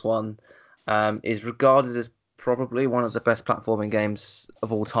Xbox One. Is regarded as probably one of the best platforming games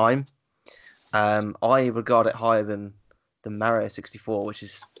of all time. I regard it higher than Mario 64, which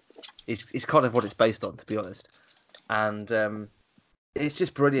is kind of what it's based on, to be honest. And it's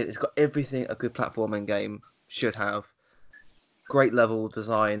just brilliant. It's got everything a good platforming game should have. Great level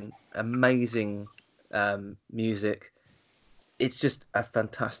design, amazing music. It's just a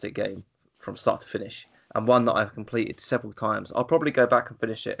fantastic game from start to finish, and one that I've completed several times. I'll probably go back and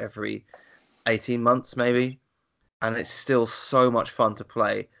finish it every 18 months, maybe, and it's still so much fun to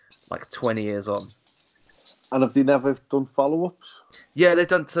play, like 20 years on. And have they never done follow-ups? Yeah, they've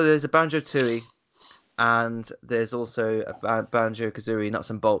done. So there's a Banjo-Tooie, and there's also a Banjo-Kazooie Nuts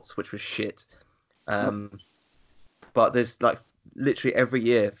and Bolts, which was shit. But there's like literally every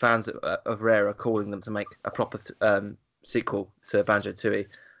year, fans of Rare are calling them to make a proper sequel to Banjo-Tooie.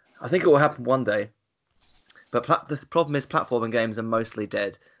 I think it will happen one day. But the problem is platforming games are mostly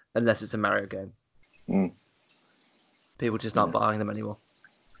dead unless it's a Mario game. Mm. People just aren't buying them anymore.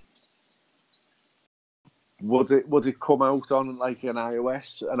 Would it come out on like an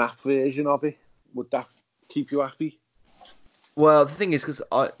iOS, an app version of it? Would that keep you happy? Well, the thing is, because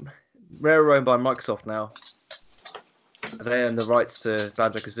Rare are owned by Microsoft now. They own the rights to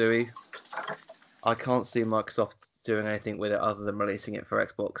Banjo-Kazooie. I can't see Microsoft doing anything with it other than releasing it for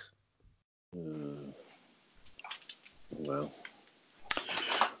Xbox. Well,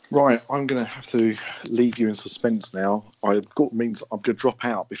 Right, I'm going to have to leave you in suspense now. I'm going to drop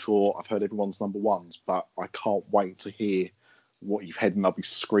out before I've heard everyone's number ones, but I can't wait to hear what you've had, and I'll be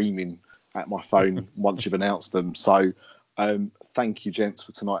screaming at my phone once you've announced them. So thank you, gents,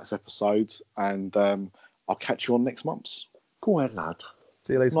 for tonight's episode, and I'll catch you on next month's. go ahead, lad.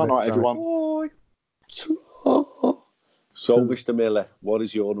 See you later. Night, next time. everyone. Bye. So, Mr. Miller, what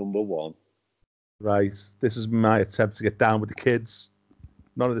is your number one? Right, this is my attempt to get down with the kids.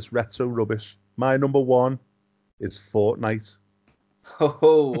 None of this retro rubbish. My number one is Fortnite.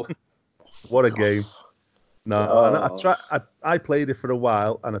 Oh, What a game! No, Oh. and I played it for a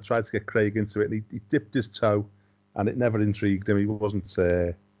while, and I tried to get Craig into it, and he dipped his toe, and it never intrigued him. He wasn't.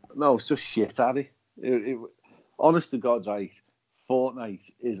 No, it's just shit, Harry. Honest to God, right?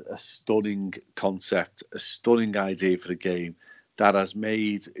 Fortnite is a stunning concept, a stunning idea for a game that has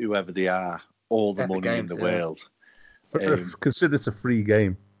made whoever they are all the Epic money in Games, the yeah. world. Consider it a free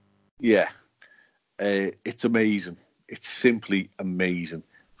game. Yeah, it's amazing. It's simply amazing.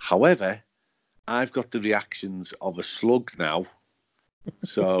 However, I've got the reactions of a slug now.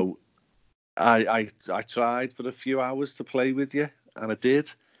 So I tried for a few hours to play with you, and I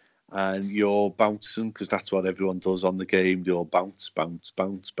did. And you're bouncing, because that's what everyone does on the game. You'll bounce, bounce,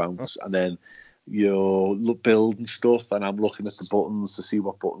 bounce, bounce. And then you're building stuff, and I'm looking at the buttons to see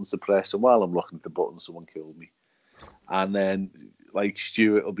what buttons to press. And while I'm looking at the buttons, someone killed me. And then, like,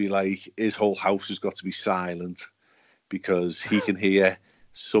 Stuart will be like, his whole house has got to be silent because he can hear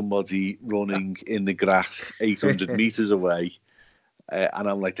somebody running in the grass 800 meters away. And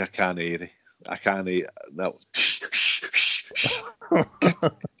I'm like, I can't hear it. I can't hear it. No.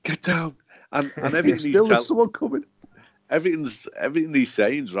 Get down. And everything Still there's someone coming. everything he's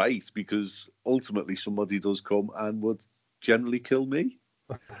saying is right, because ultimately somebody does come and would generally kill me.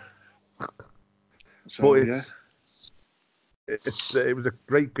 So, But it was a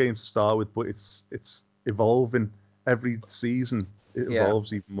great game to start with, but it's evolving every season. It Yeah.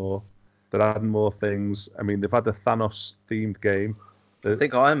 evolves even more. They're adding more things. I mean, they've had the Thanos themed game. I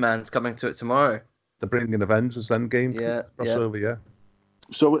think Iron Man's coming to it tomorrow. They're bringing Avengers Endgame Yeah, crossover. Yeah.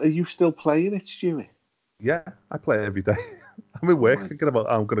 So are you still playing it, Stewie? Yeah, I play it every day. I'm at work thinking about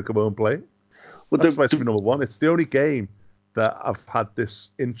how I'm going to come home and play. Well, That's why it's my number one. It's the only game that I've had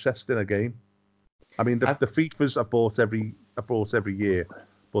this interest in a game. I mean, the FIFAs I bought every year,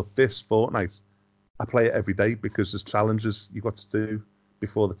 but this Fortnite, I play it every day because there's challenges you've got to do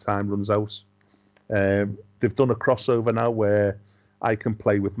before the time runs out. They've done a crossover now where I can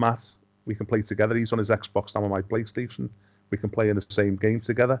play with Matt. We can play together. He's on his Xbox, I'm on my PlayStation. We can play in the same game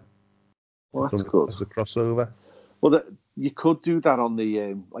together. Well, that's Done good. as a crossover. Well, you could do that on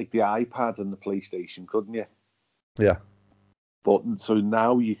the like the iPad and the PlayStation, couldn't you? Yeah. But so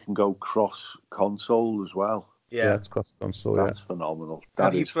now you can go cross console as well. Yeah, it's cross console. That's phenomenal.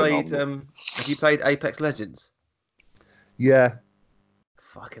 Have That you is played? phenomenal. Have you played Apex Legends? Yeah.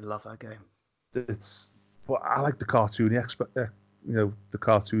 Fucking love that game. It's. Well, I like the cartoony the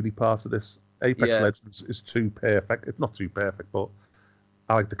cartoony part of this. Apex Yeah. Legends is too perfect. It's not too perfect, but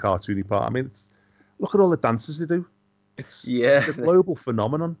I like the cartoony part. I mean, look at all the dances they do. It's a global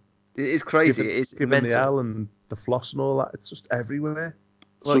phenomenon. It is crazy. It's given the mental. L and the floss and all that. It's just everywhere.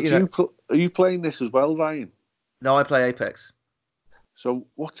 Well, So are you playing this as well, Ryan? No, I play Apex. So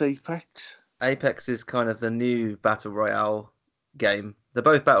what's Apex? Apex is kind of the new battle royale game. They're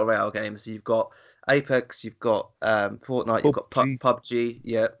both battle royale games. You've got Apex, you've got Fortnite, you've got PUBG,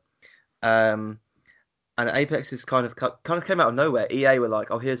 yeah. And And Apex is kind of came out of nowhere. EA were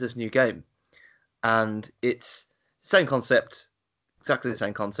like, "Oh, here's this new game," and it's same concept, exactly the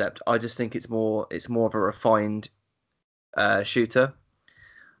same concept. I just think it's more of a refined shooter.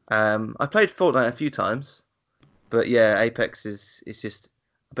 I played Fortnite a few times, but yeah, Apex is just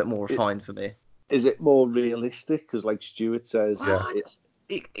a bit more refined for me. Is it more realistic? Because, like Stuart says,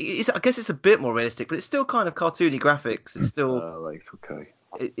 It's, I guess it's a bit more realistic, but it's still kind of cartoony graphics. It's still right,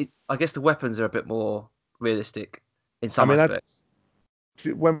 okay. I guess the weapons are a bit more realistic in some aspects.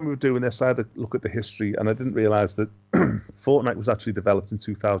 When we were doing this, I had to look at the history, and I didn't realise that Fortnite was actually developed in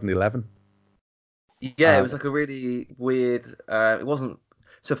 2011. Yeah, it was like a really weird. It wasn't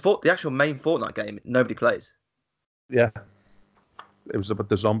the actual main Fortnite game. Nobody plays. Yeah, it was about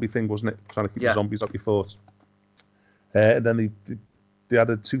the zombie thing, wasn't it? Trying to keep the zombies up your fort. And then they had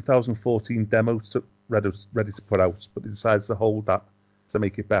a 2014 demo ready to put out, but they decided to hold that to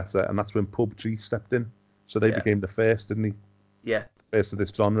make it better, and that's when PUBG stepped in. So they became the first, didn't they? Yeah. First of this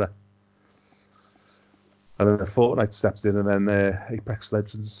genre. And then Fortnite stepped in, and then Apex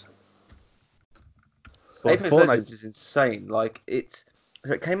Legends. But Apex Legends is insane. Like it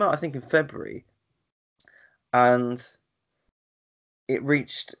came out, I think, in February, and it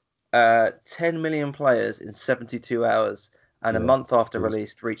reached 10 million players in 72 hours, and a month after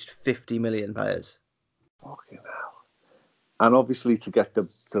release, reached 50 million players. Fucking hell! And obviously, to get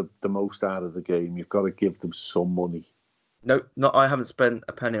the most out of the game, you've got to give them some money. No, I haven't spent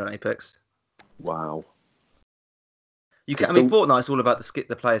a penny on Apex. Wow. Fortnite's all about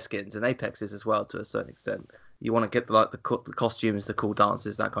the player skins, and Apex is as well to a certain extent. You want to get the costumes, the cool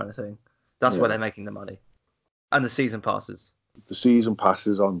dances, that kind of thing. That's where they're making the money, and the season passes. The season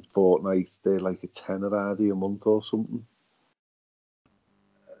passes on Fortnite, they're like a tenner a month or something.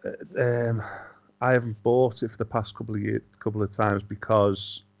 I haven't bought it for the past couple of times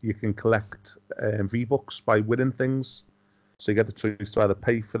because you can collect V-Bucks by winning things. So you get the choice to either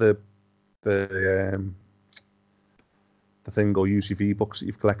pay for the thing or use your V-Bucks that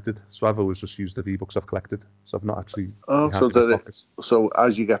you've collected. So I've always just used the V-Bucks I've collected. So I've not actually... So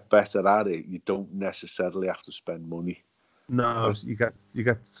as you get better at it, you don't necessarily have to spend money. No, you get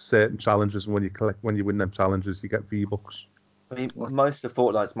certain challenges, and when you win them challenges, you get V-Bucks. I mean, most of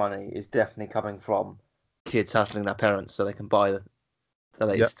Fortnite's money is definitely coming from kids hassling their parents so they can buy the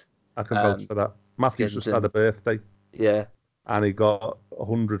latest. Yeah, I can vouch for that. Matthew's just had a birthday. Yeah. And he got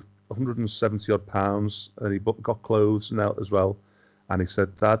 170 odd pounds, and he got clothes and out as well. And he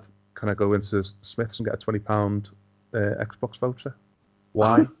said, "Dad, can I go into Smith's and get a £20 Xbox voucher?"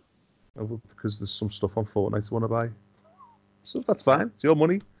 Why? Oh, because there's some stuff on Fortnite I want to buy. So that's fine. It's your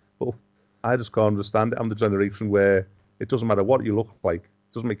money. But I just can't understand it. I'm the generation where it doesn't matter what you look like.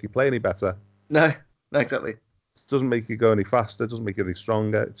 It doesn't make you play any better. No, exactly. It doesn't make you go any faster. It doesn't make you any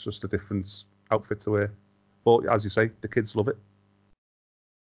stronger. It's just a different outfit to wear. But as you say, the kids love it.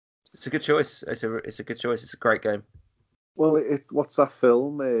 It's a good choice. It's a good choice. It's a great game. Well, what's that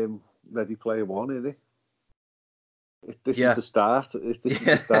film? Ready Player One, isn't it? This is the start. This is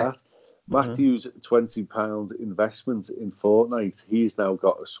the start. Matthew's £20 investment in Fortnite. He's now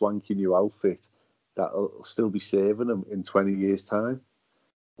got a swanky new outfit that'll still be saving him in 20 years' time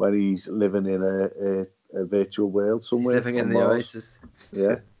when he's living in a virtual world somewhere. He's living in the Oasis.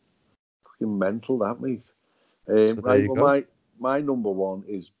 Yeah. Fucking mental, that, mate. My number one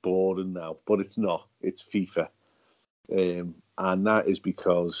is boring now, but it's not. It's FIFA. And that is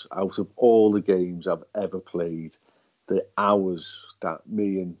because out of all the games I've ever played, the hours that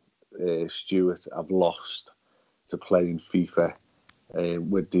me and Stuart have lost to playing FIFA,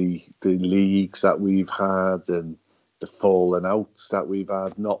 with the leagues that we've had and the falling outs that we've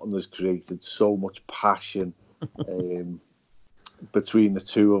had, nothing has created so much passion between the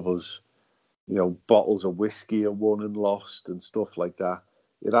two of us. You know, bottles of whiskey are won and lost and stuff like that.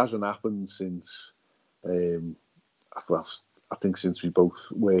 It hasn't happened since, I think since we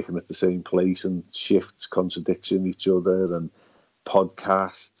both working at the same place and shifts contradicting each other and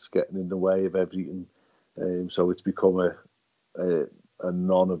podcasts getting in the way of everything. So it's become a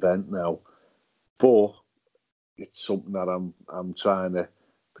non-event now. But it's something that I'm trying to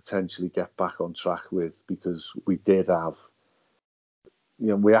potentially get back on track with, because we did have,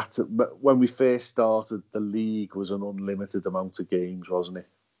 we had to, when we first started, the league was an unlimited amount of games, wasn't it?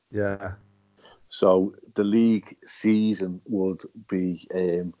 Yeah. So the league season would be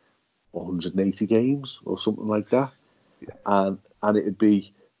 180 games or something like that. Yeah. And it'd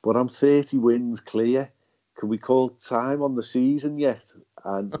be, but I'm 30 wins clear. Can we call time on the season yet?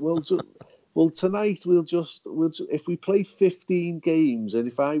 And tonight we'll just if we play 15 games and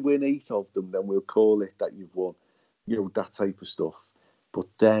if I win 8 of them, then we'll call it that you've won. That type of stuff. But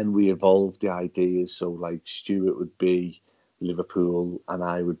then we evolved the ideas. So like Stuart would be Liverpool and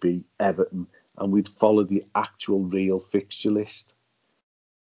I would be Everton, and we'd follow the actual real fixture list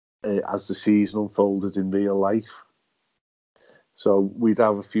as the season unfolded in real life. So we'd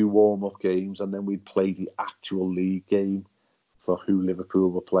have a few warm-up games and then we'd play the actual league game for who Liverpool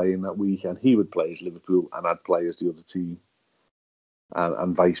were playing that week. And he would play as Liverpool and I'd play as the other team.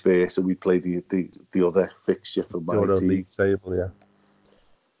 And vice versa. We'd play the other fixture for my team. League table, yeah.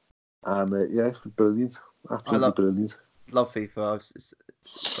 And yeah, brilliant. Absolutely brilliant. Love FIFA.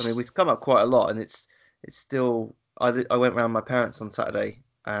 I mean, we've come up quite a lot, and it's still. I went round my parents on Saturday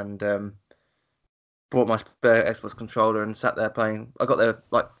and brought my spare Xbox controller and sat there playing. I got there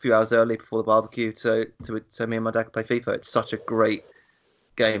like a few hours early before the barbecue, so me and my dad could play FIFA. It's such a great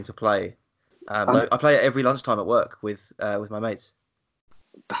game to play. I play it every lunchtime at work with my mates.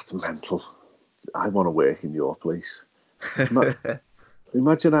 That's mental. I want to work in your place.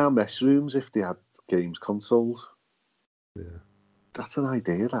 Imagine our mess rooms if they had games consoles. Yeah, that's an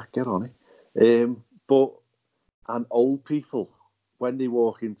idea. Get on it. And old people, when they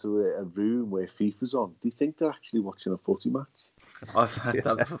walk into a room where FIFA's on, do you think they're actually watching a footy match? I've had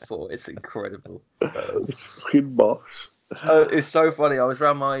that before. It's incredible. Fucking boss. It's so funny. I was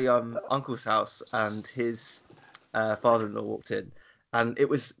around my uncle's house, and his father-in-law walked in, and it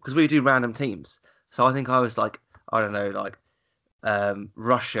was because we do random teams. So I think I was like, I don't know, like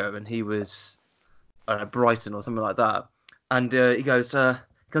Russia, and he was Brighton or something like that. And he comes in,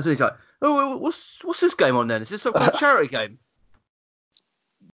 he's like, "Oh, what's this game on then? Is this some kind of charity game?"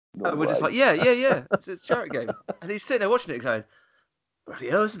 And we're just like, yeah, it's a charity game. And he's sitting there watching it, going, "Bloody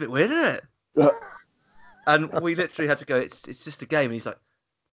hell, it's a bit weird, isn't it?" And we literally had to go, "It's just a game." And he's like,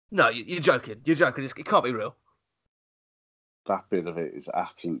 "No, you're joking. You're joking. It can't be real." That bit of it is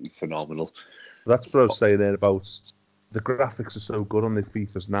absolutely phenomenal. That's what I was saying there about the graphics are so good on the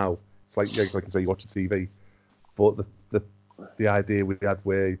FIFAs now. It's like you say, you watch a TV, but the idea we had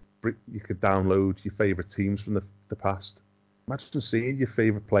where you could download your favourite teams from the past. Imagine seeing your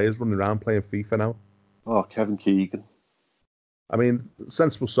favourite players running around playing FIFA now. Oh, Kevin Keegan. I mean,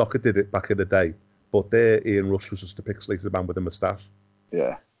 Sensible Soccer did it back in the day, but there Ian Rush was just a pixelated man with a moustache.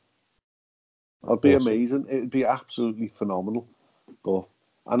 Yeah. It'd be amazing. It'd be absolutely phenomenal.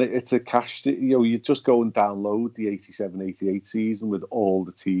 And it's a cash, you just go and download the 87-88 season with all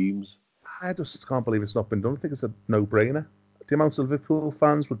the teams. I just can't believe it's not been done. I think it's a no-brainer. The amount of Liverpool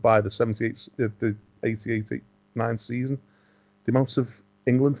fans would buy the 88-89 season. The amount of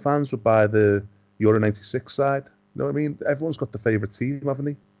England fans would buy the Euro 96 side. You know what I mean? Everyone's got the favourite team, haven't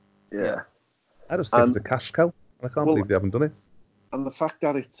they? Yeah. I just think it's a cash cow. I can't believe they haven't done it. And the fact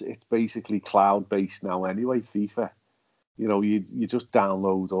that it's basically cloud-based now anyway, FIFA. You just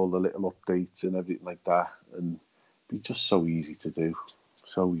download all the little updates and everything like that, and it'd be just so easy to do.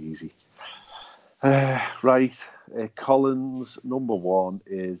 So easy. Right. Colin's number one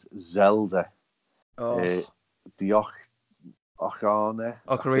is Zelda. The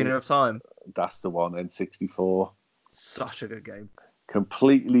Ocarina of Time. That's the one, N64. Such a good game.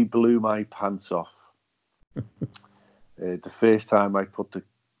 Completely blew my pants off. The first time I put the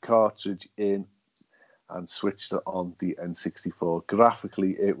cartridge in and switched it on the N64.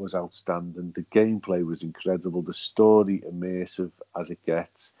 Graphically, it was outstanding. The gameplay was incredible. The story, immersive as it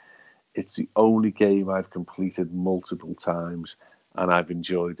gets. It's the only game I've completed multiple times, and I've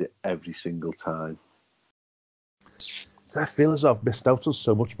enjoyed it every single time. I feel as though I've missed out on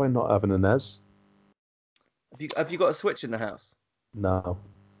so much by not having a NES. Have you got a Switch in the house? No.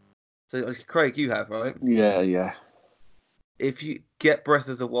 So, Craig, you have, right? Yeah. If you get Breath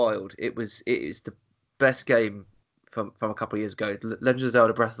of the Wild, it is the best game from a couple of years ago. Legend of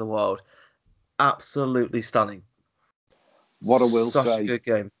Zelda: Breath of the Wild, absolutely stunning. What I will say, such a good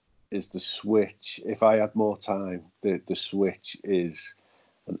game, is the Switch. If I had more time, the Switch is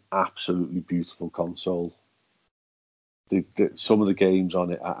an absolutely beautiful console. Some of the games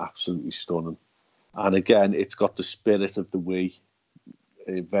on it are absolutely stunning, and again, it's got the spirit of the Wii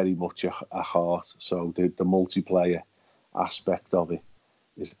very much at heart. So the multiplayer aspect of it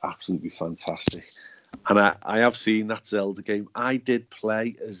is absolutely fantastic. And I have seen that Zelda game. I did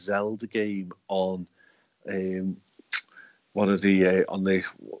play a Zelda game on one of the on the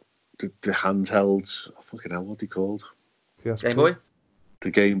handhelds. Fucking hell, what are they called? Game Boy.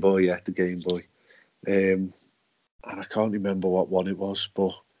 The Game Boy, yeah, the Game Boy. And I can't remember what one it was,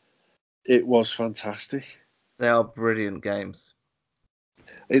 but it was fantastic. They are brilliant games.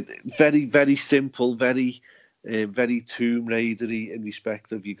 Very, very simple, very Tomb Raidery in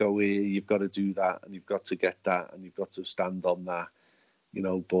respect of you go here, you've got to do that, and you've got to get that, and you've got to stand on that,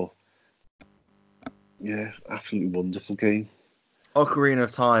 but yeah, absolutely wonderful game. Ocarina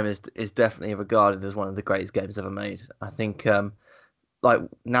of Time is definitely regarded as one of the greatest games ever made. I think, like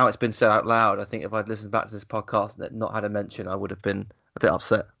now it's been said out loud. I think if I'd listened back to this podcast and it not had a mention, I would have been a bit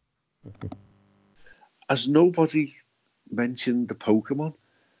upset. Has nobody mentioned the Pokemon?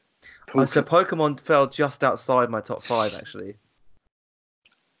 So Pokemon fell just outside my top 5, actually.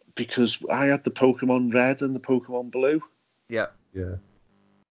 Because I had the Pokemon Red and the Pokemon Blue. Yeah. Yeah.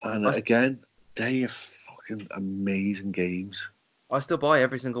 And again, they are fucking amazing games. I still buy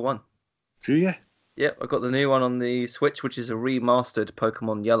every single one. Do you? Yep, I got the new one on the Switch, which is a remastered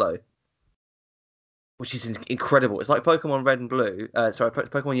Pokemon Yellow, which is incredible. It's like Pokemon Red and Blue.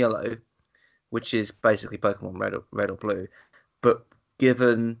 Pokemon Yellow, which is basically Pokemon Red or Blue, but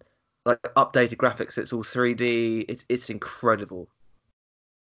given like updated graphics, it's all 3D. It's incredible.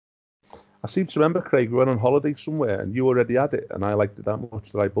 I seem to remember, Craig, we went on holiday somewhere and you already had it, and I liked it that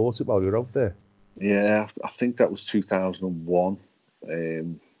much that I bought it while we were out there. Yeah, I think that was 2001.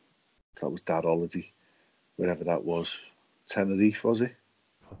 That was Dad holiday, wherever that was. Tenerife, was it?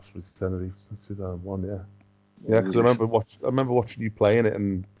 Possibly Tenerife, 2001, yeah. Yeah, because I remember watching you playing it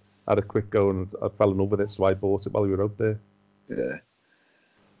and had a quick go, and I fell in love with it, so I bought it while we were out there. Yeah.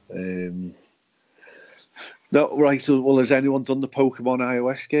 No, right. So, well, has anyone done the Pokemon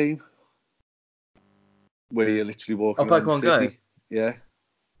iOS game where you're literally walking around Pokemon the city? Go? Yeah.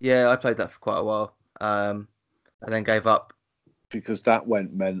 Yeah, I played that for quite a while, and then gave up. Because that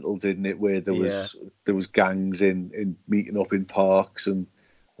went mental, didn't it? Where there was gangs in meeting up in parks, and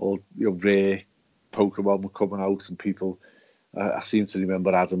all rare Pokemon were coming out, and people. I seem to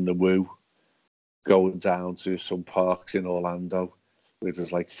remember Adam the Woo going down to some parks in Orlando where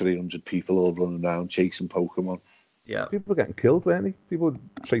there's like 300 people all running around chasing Pokemon. Yeah, people were getting killed, weren't they? People were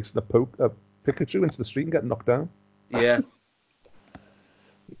chasing a Pikachu into the street and getting knocked down. Yeah.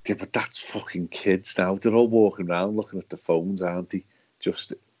 Yeah, but that's fucking kids now. They're all walking around looking at the phones, aren't they?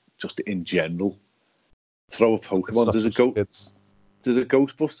 Just in general. Throw a Pokemon. There's a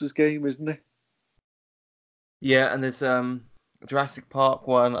Ghostbusters game, isn't there? Yeah, and there's Jurassic Park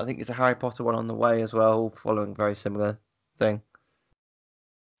one. I think there's a Harry Potter one on the way as well, following a very similar thing.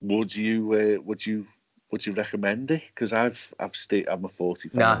 Would you recommend it? Because I'm a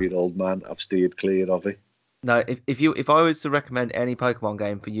 45-year-old man. I've stayed clear of it. No, if I was to recommend any Pokemon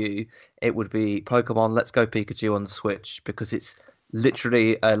game for you, it would be Pokemon Let's Go Pikachu on the Switch, because it's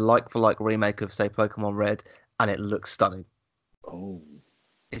literally a like-for-like remake of, say, Pokemon Red, and it looks stunning. Oh.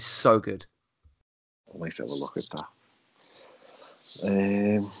 It's so good. I might have a look at that.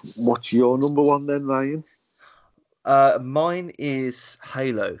 What's your number one then, Ryan? Mine is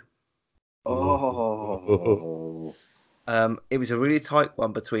Halo. Oh. It was a really tight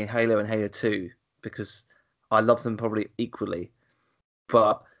one between Halo and Halo 2, because I love them probably equally.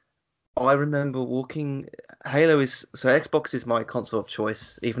 But I remember Xbox is my console of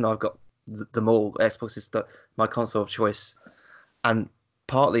choice, even though I've got them all. Xbox is my console of choice. And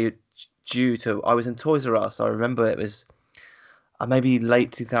partly due to, I was in Toys R Us. I remember it was maybe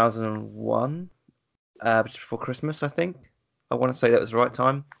late 2001, just before Christmas, I think. I want to say that was the right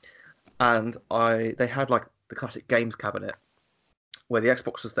time. And they had like the classic games cabinet where the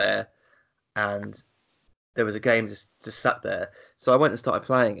Xbox was there, and there was a game just sat there. So I went and started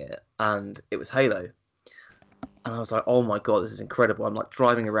playing it, and it was Halo. And I was like, oh my God, this is incredible. I'm like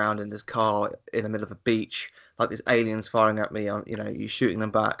driving around in this car in the middle of a beach, like there's aliens firing at me, you shooting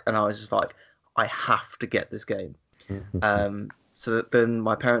them back. And I was just like, I have to get this game. So then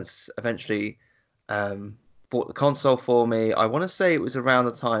my parents eventually bought the console for me. I want to say it was around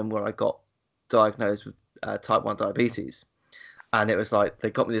the time where I got diagnosed with type 1 diabetes. And it was like,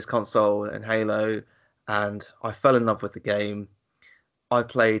 they got me this console and Halo, and I fell in love with the game. I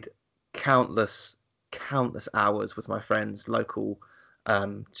played countless hours with my friends, local,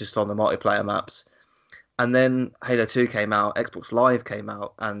 just on the multiplayer maps. And then Halo 2 came out, Xbox Live came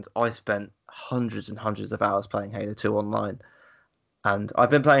out, and I spent hundreds and hundreds of hours playing Halo 2 online. And I've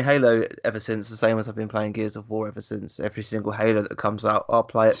been playing Halo ever since, the same as I've been playing Gears of War ever since. Every single Halo that comes out, I'll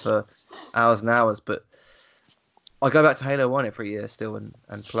play it for hours and hours. But I go back to Halo 1 every year still and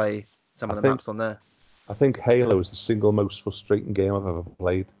play some of the maps on there. I think Halo is the single most frustrating game I've ever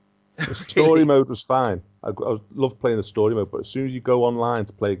played. The story mode was fine. I love playing the story mode, but as soon as you go online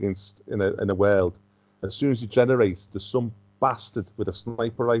to play against in a world, as soon as you generate, there's some bastard with a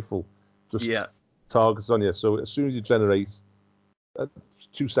sniper rifle just targets on you. So as soon as you generate,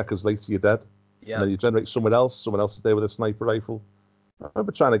 2 seconds later you're dead. Yeah. And then you generate someone else is there with a sniper rifle. I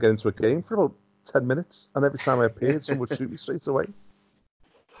remember trying to get into a game for about 10 minutes, and every time I appeared, someone would shoot me straight away.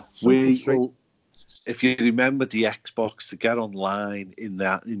 If you remember the Xbox, to get online in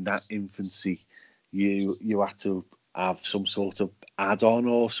that infancy, you had to have some sort of add-on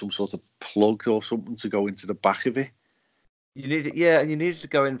or some sort of plug or something to go into the back of it. You needed to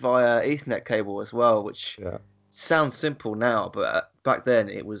go in via Ethernet cable as well, which sounds simple now, but back then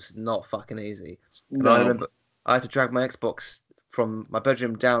it was not fucking easy. And I remember I had to drag my Xbox from my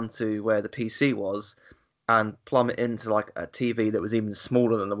bedroom down to where the PC was and plumb it into like a TV that was even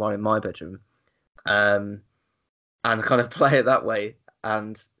smaller than the one in my bedroom, and kind of play it that way.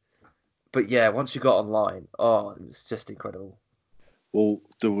 But yeah, once you got online, it was just incredible. Well,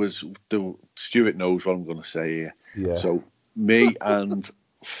 Stuart knows what I'm going to say here. Yeah. So me and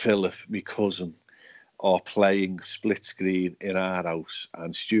Philip, my cousin, are playing split screen in our house,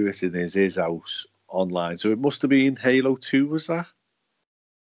 and Stuart in his house online. So it must have been Halo 2, was that?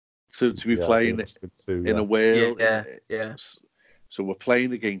 To be playing it in a world. Yeah. So we're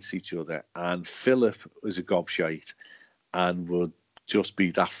playing against each other, and Philip is a gobshite and would just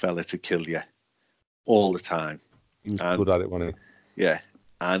be that fella to kill you all the time. He was good at it, wasn't he? Yeah,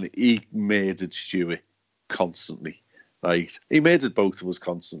 and he murdered Stuart constantly. Right, he murdered both of us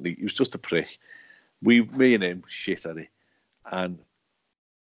constantly. He was just a prick. Me and him, shit at it. And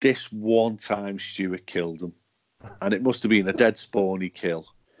this one time, Stuart killed him, and it must have been a dead spawny kill.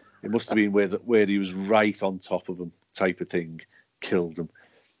 It must have been where he was right on top of him, type of thing. Killed him,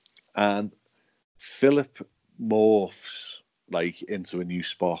 and Philip morphs like into a new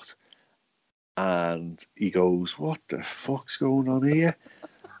spot, and he goes, "What the fuck's going on here?"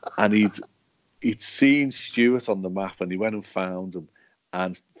 And he'd seen Stuart on the map, and he went and found him,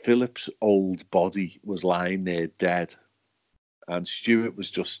 and Philip's old body was lying there dead, and Stuart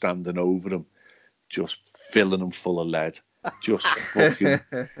was just standing over him, just filling him full of lead, just fucking,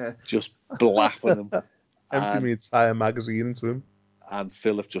 just blapping him. Emptying the entire magazine into him. And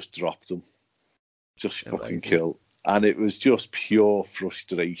Philip just dropped him. Just fucking kill. And it was just pure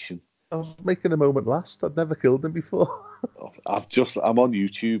frustration. I was making the moment last. I'd never killed him before. I'm on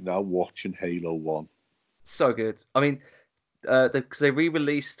YouTube now watching Halo 1. So good. I mean, because they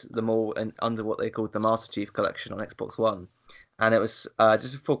re-released them all under what they called the Master Chief Collection on Xbox One. And it was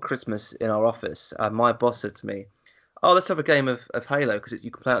just before Christmas in our office. My boss said to me, "Oh, let's have a game of Halo, because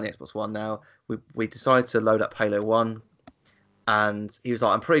you can play it on the Xbox One now." We decided to load up Halo 1. And he was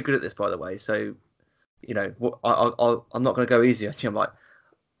like, "I'm pretty good at this, by the way. So, you know, I'm not going to go easy on you." I'm like,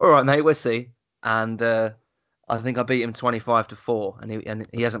 "All right, mate, we'll see." And I think I beat him 25-4, and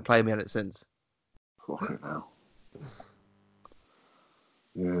he hasn't played me on it since. Fucking hell.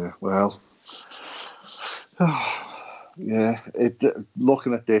 Yeah, well, yeah.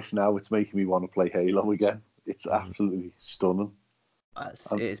 Looking at this now, it's making me want to play Halo again. It's absolutely stunning.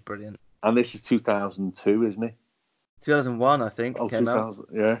 It is brilliant. And this is 2002, isn't it? 2001, I think. Oh, 2000,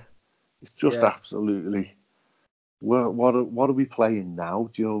 yeah. It's just absolutely. Well, what are we playing now?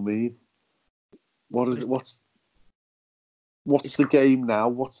 Do you know what I mean? What's the game now?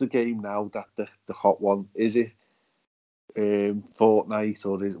 What's the game now that the hot one is? It Fortnite,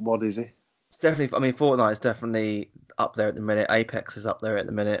 or what is it? It's definitely. I mean, Fortnite is definitely up there at the minute. Apex is up there at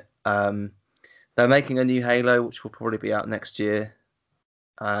the minute. They're making a new Halo, which will probably be out next year.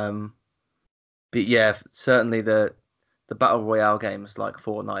 But yeah, certainly the Battle Royale games like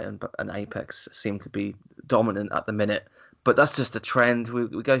Fortnite and Apex seem to be dominant at the minute. But that's just a trend. We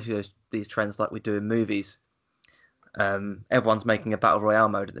go through these trends like we do in movies. Everyone's making a Battle Royale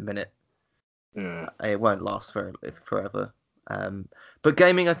mode at the minute. Yeah. It won't last forever. But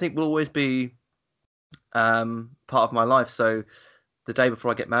gaming, I think, will always be part of my life. So the day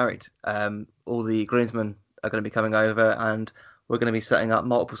before I get married, all the groomsmen are going to be coming over, and we're going to be setting up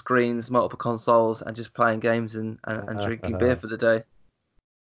multiple screens, multiple consoles, and just playing games and drinking beer for the day.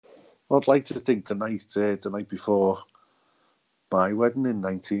 Well, I'd like to think the night before my wedding in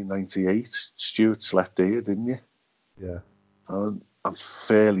 1998, Stuart slept here, didn't you? Yeah. I'm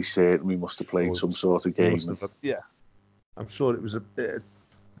fairly certain we must have played some sort of game. Yeah. I'm sure it was a bit of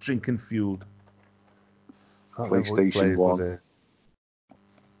drinking fueled. PlayStation 1.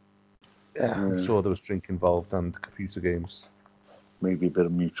 Yeah, I'm sure there was drink involved and computer games. Maybe a bit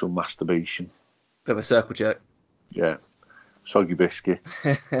of mutual masturbation. Bit of a circle jerk. Yeah. Soggy biscuit.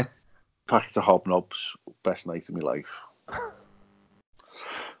 Packet of hobnobs. Best night of my life.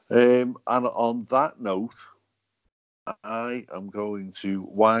 And on that note, I am going to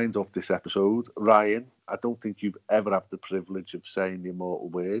wind up this episode. Ryan, I don't think you've ever had the privilege of saying the immortal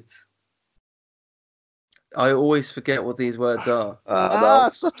words. I always forget what these words are.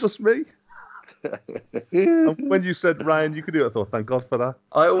 It's not just me. When you said, Ryan, you could do it, I thought, thank God for that.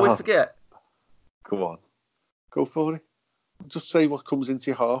 I always forget. Go on. Go for it. Just say what comes into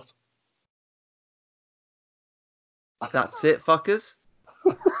your heart. That's it, fuckers.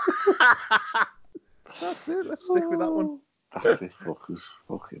 That's it. Let's stick with that one. That's it, fuckers.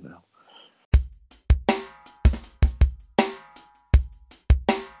 Fucking hell.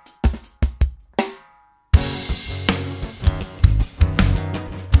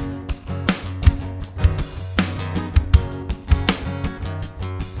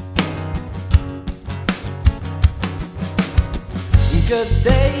 Good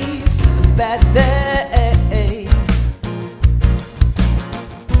days, bad days.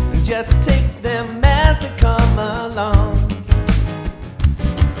 Just take them as they come along.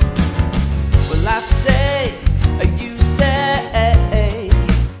 Well, I say, you say,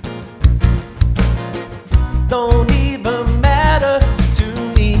 don't even matter to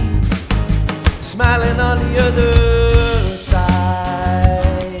me. Smiling on the other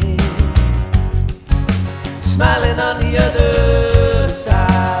side. Smiling on the other side.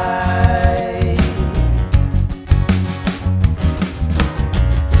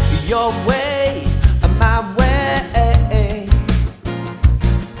 Your way, my way.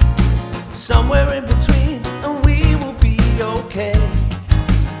 Somewhere in between, and we will be okay.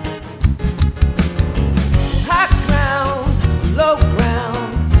 High ground, low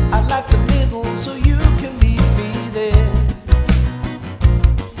ground. I like the middle, so you can meet me there.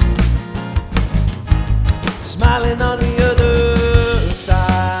 Smiling on the other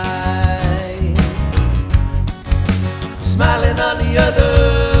side. Smiling on the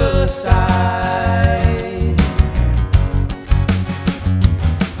other side.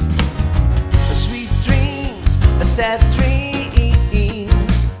 Sweet dreams, sad dreams.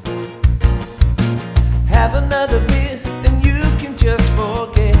 Have another beer and you can just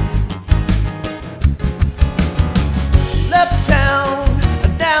forget. Uptown,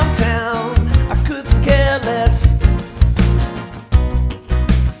 downtown, I couldn't care less.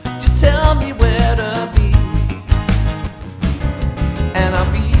 Just tell me where to be, and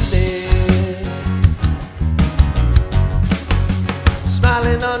I'll be there.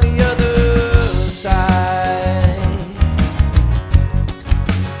 Smiling on the other side.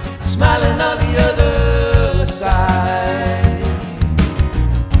 Smiling on the other side.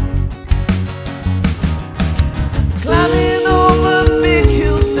 Climbing over big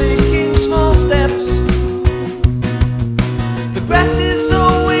hills, taking small steps. The grass is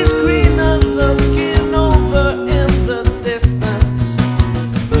always greener, looking over in the distance.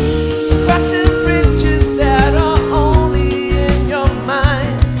 Crossing bridges that are only in your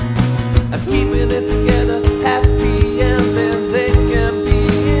mind. I'm keeping it together, happy endings they can be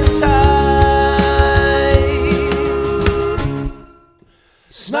inside.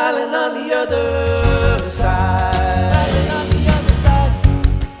 Smiling on the other side. Smiling on the other side.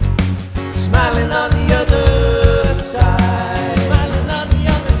 Smiling on the other side. Smiling on the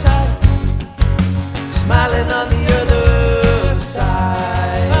other side. Smiling on the other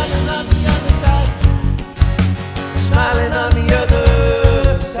side. Smiling on the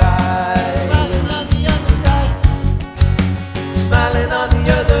other side. Smiling on the other side. Smiling on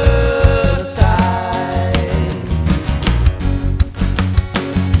the other side.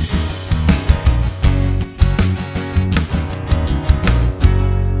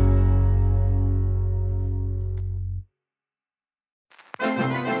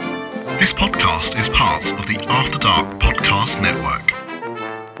 This podcast is part of the After Dark Podcast Network.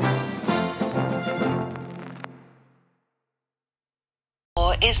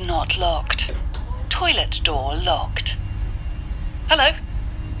 Door is not locked. Toilet door locked. Hello,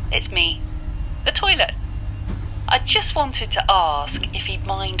 it's me, the toilet. I just wanted to ask if he'd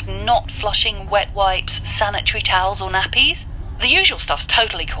mind not flushing wet wipes, sanitary towels or nappies. The usual stuff's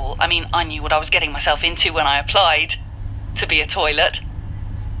totally cool. I mean, I knew what I was getting myself into when I applied to be a toilet.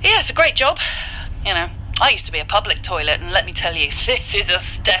 Yeah, it's a great job. You know, I used to be a public toilet, and let me tell you, this is a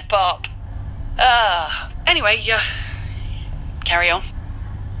step up. Anyway, carry on.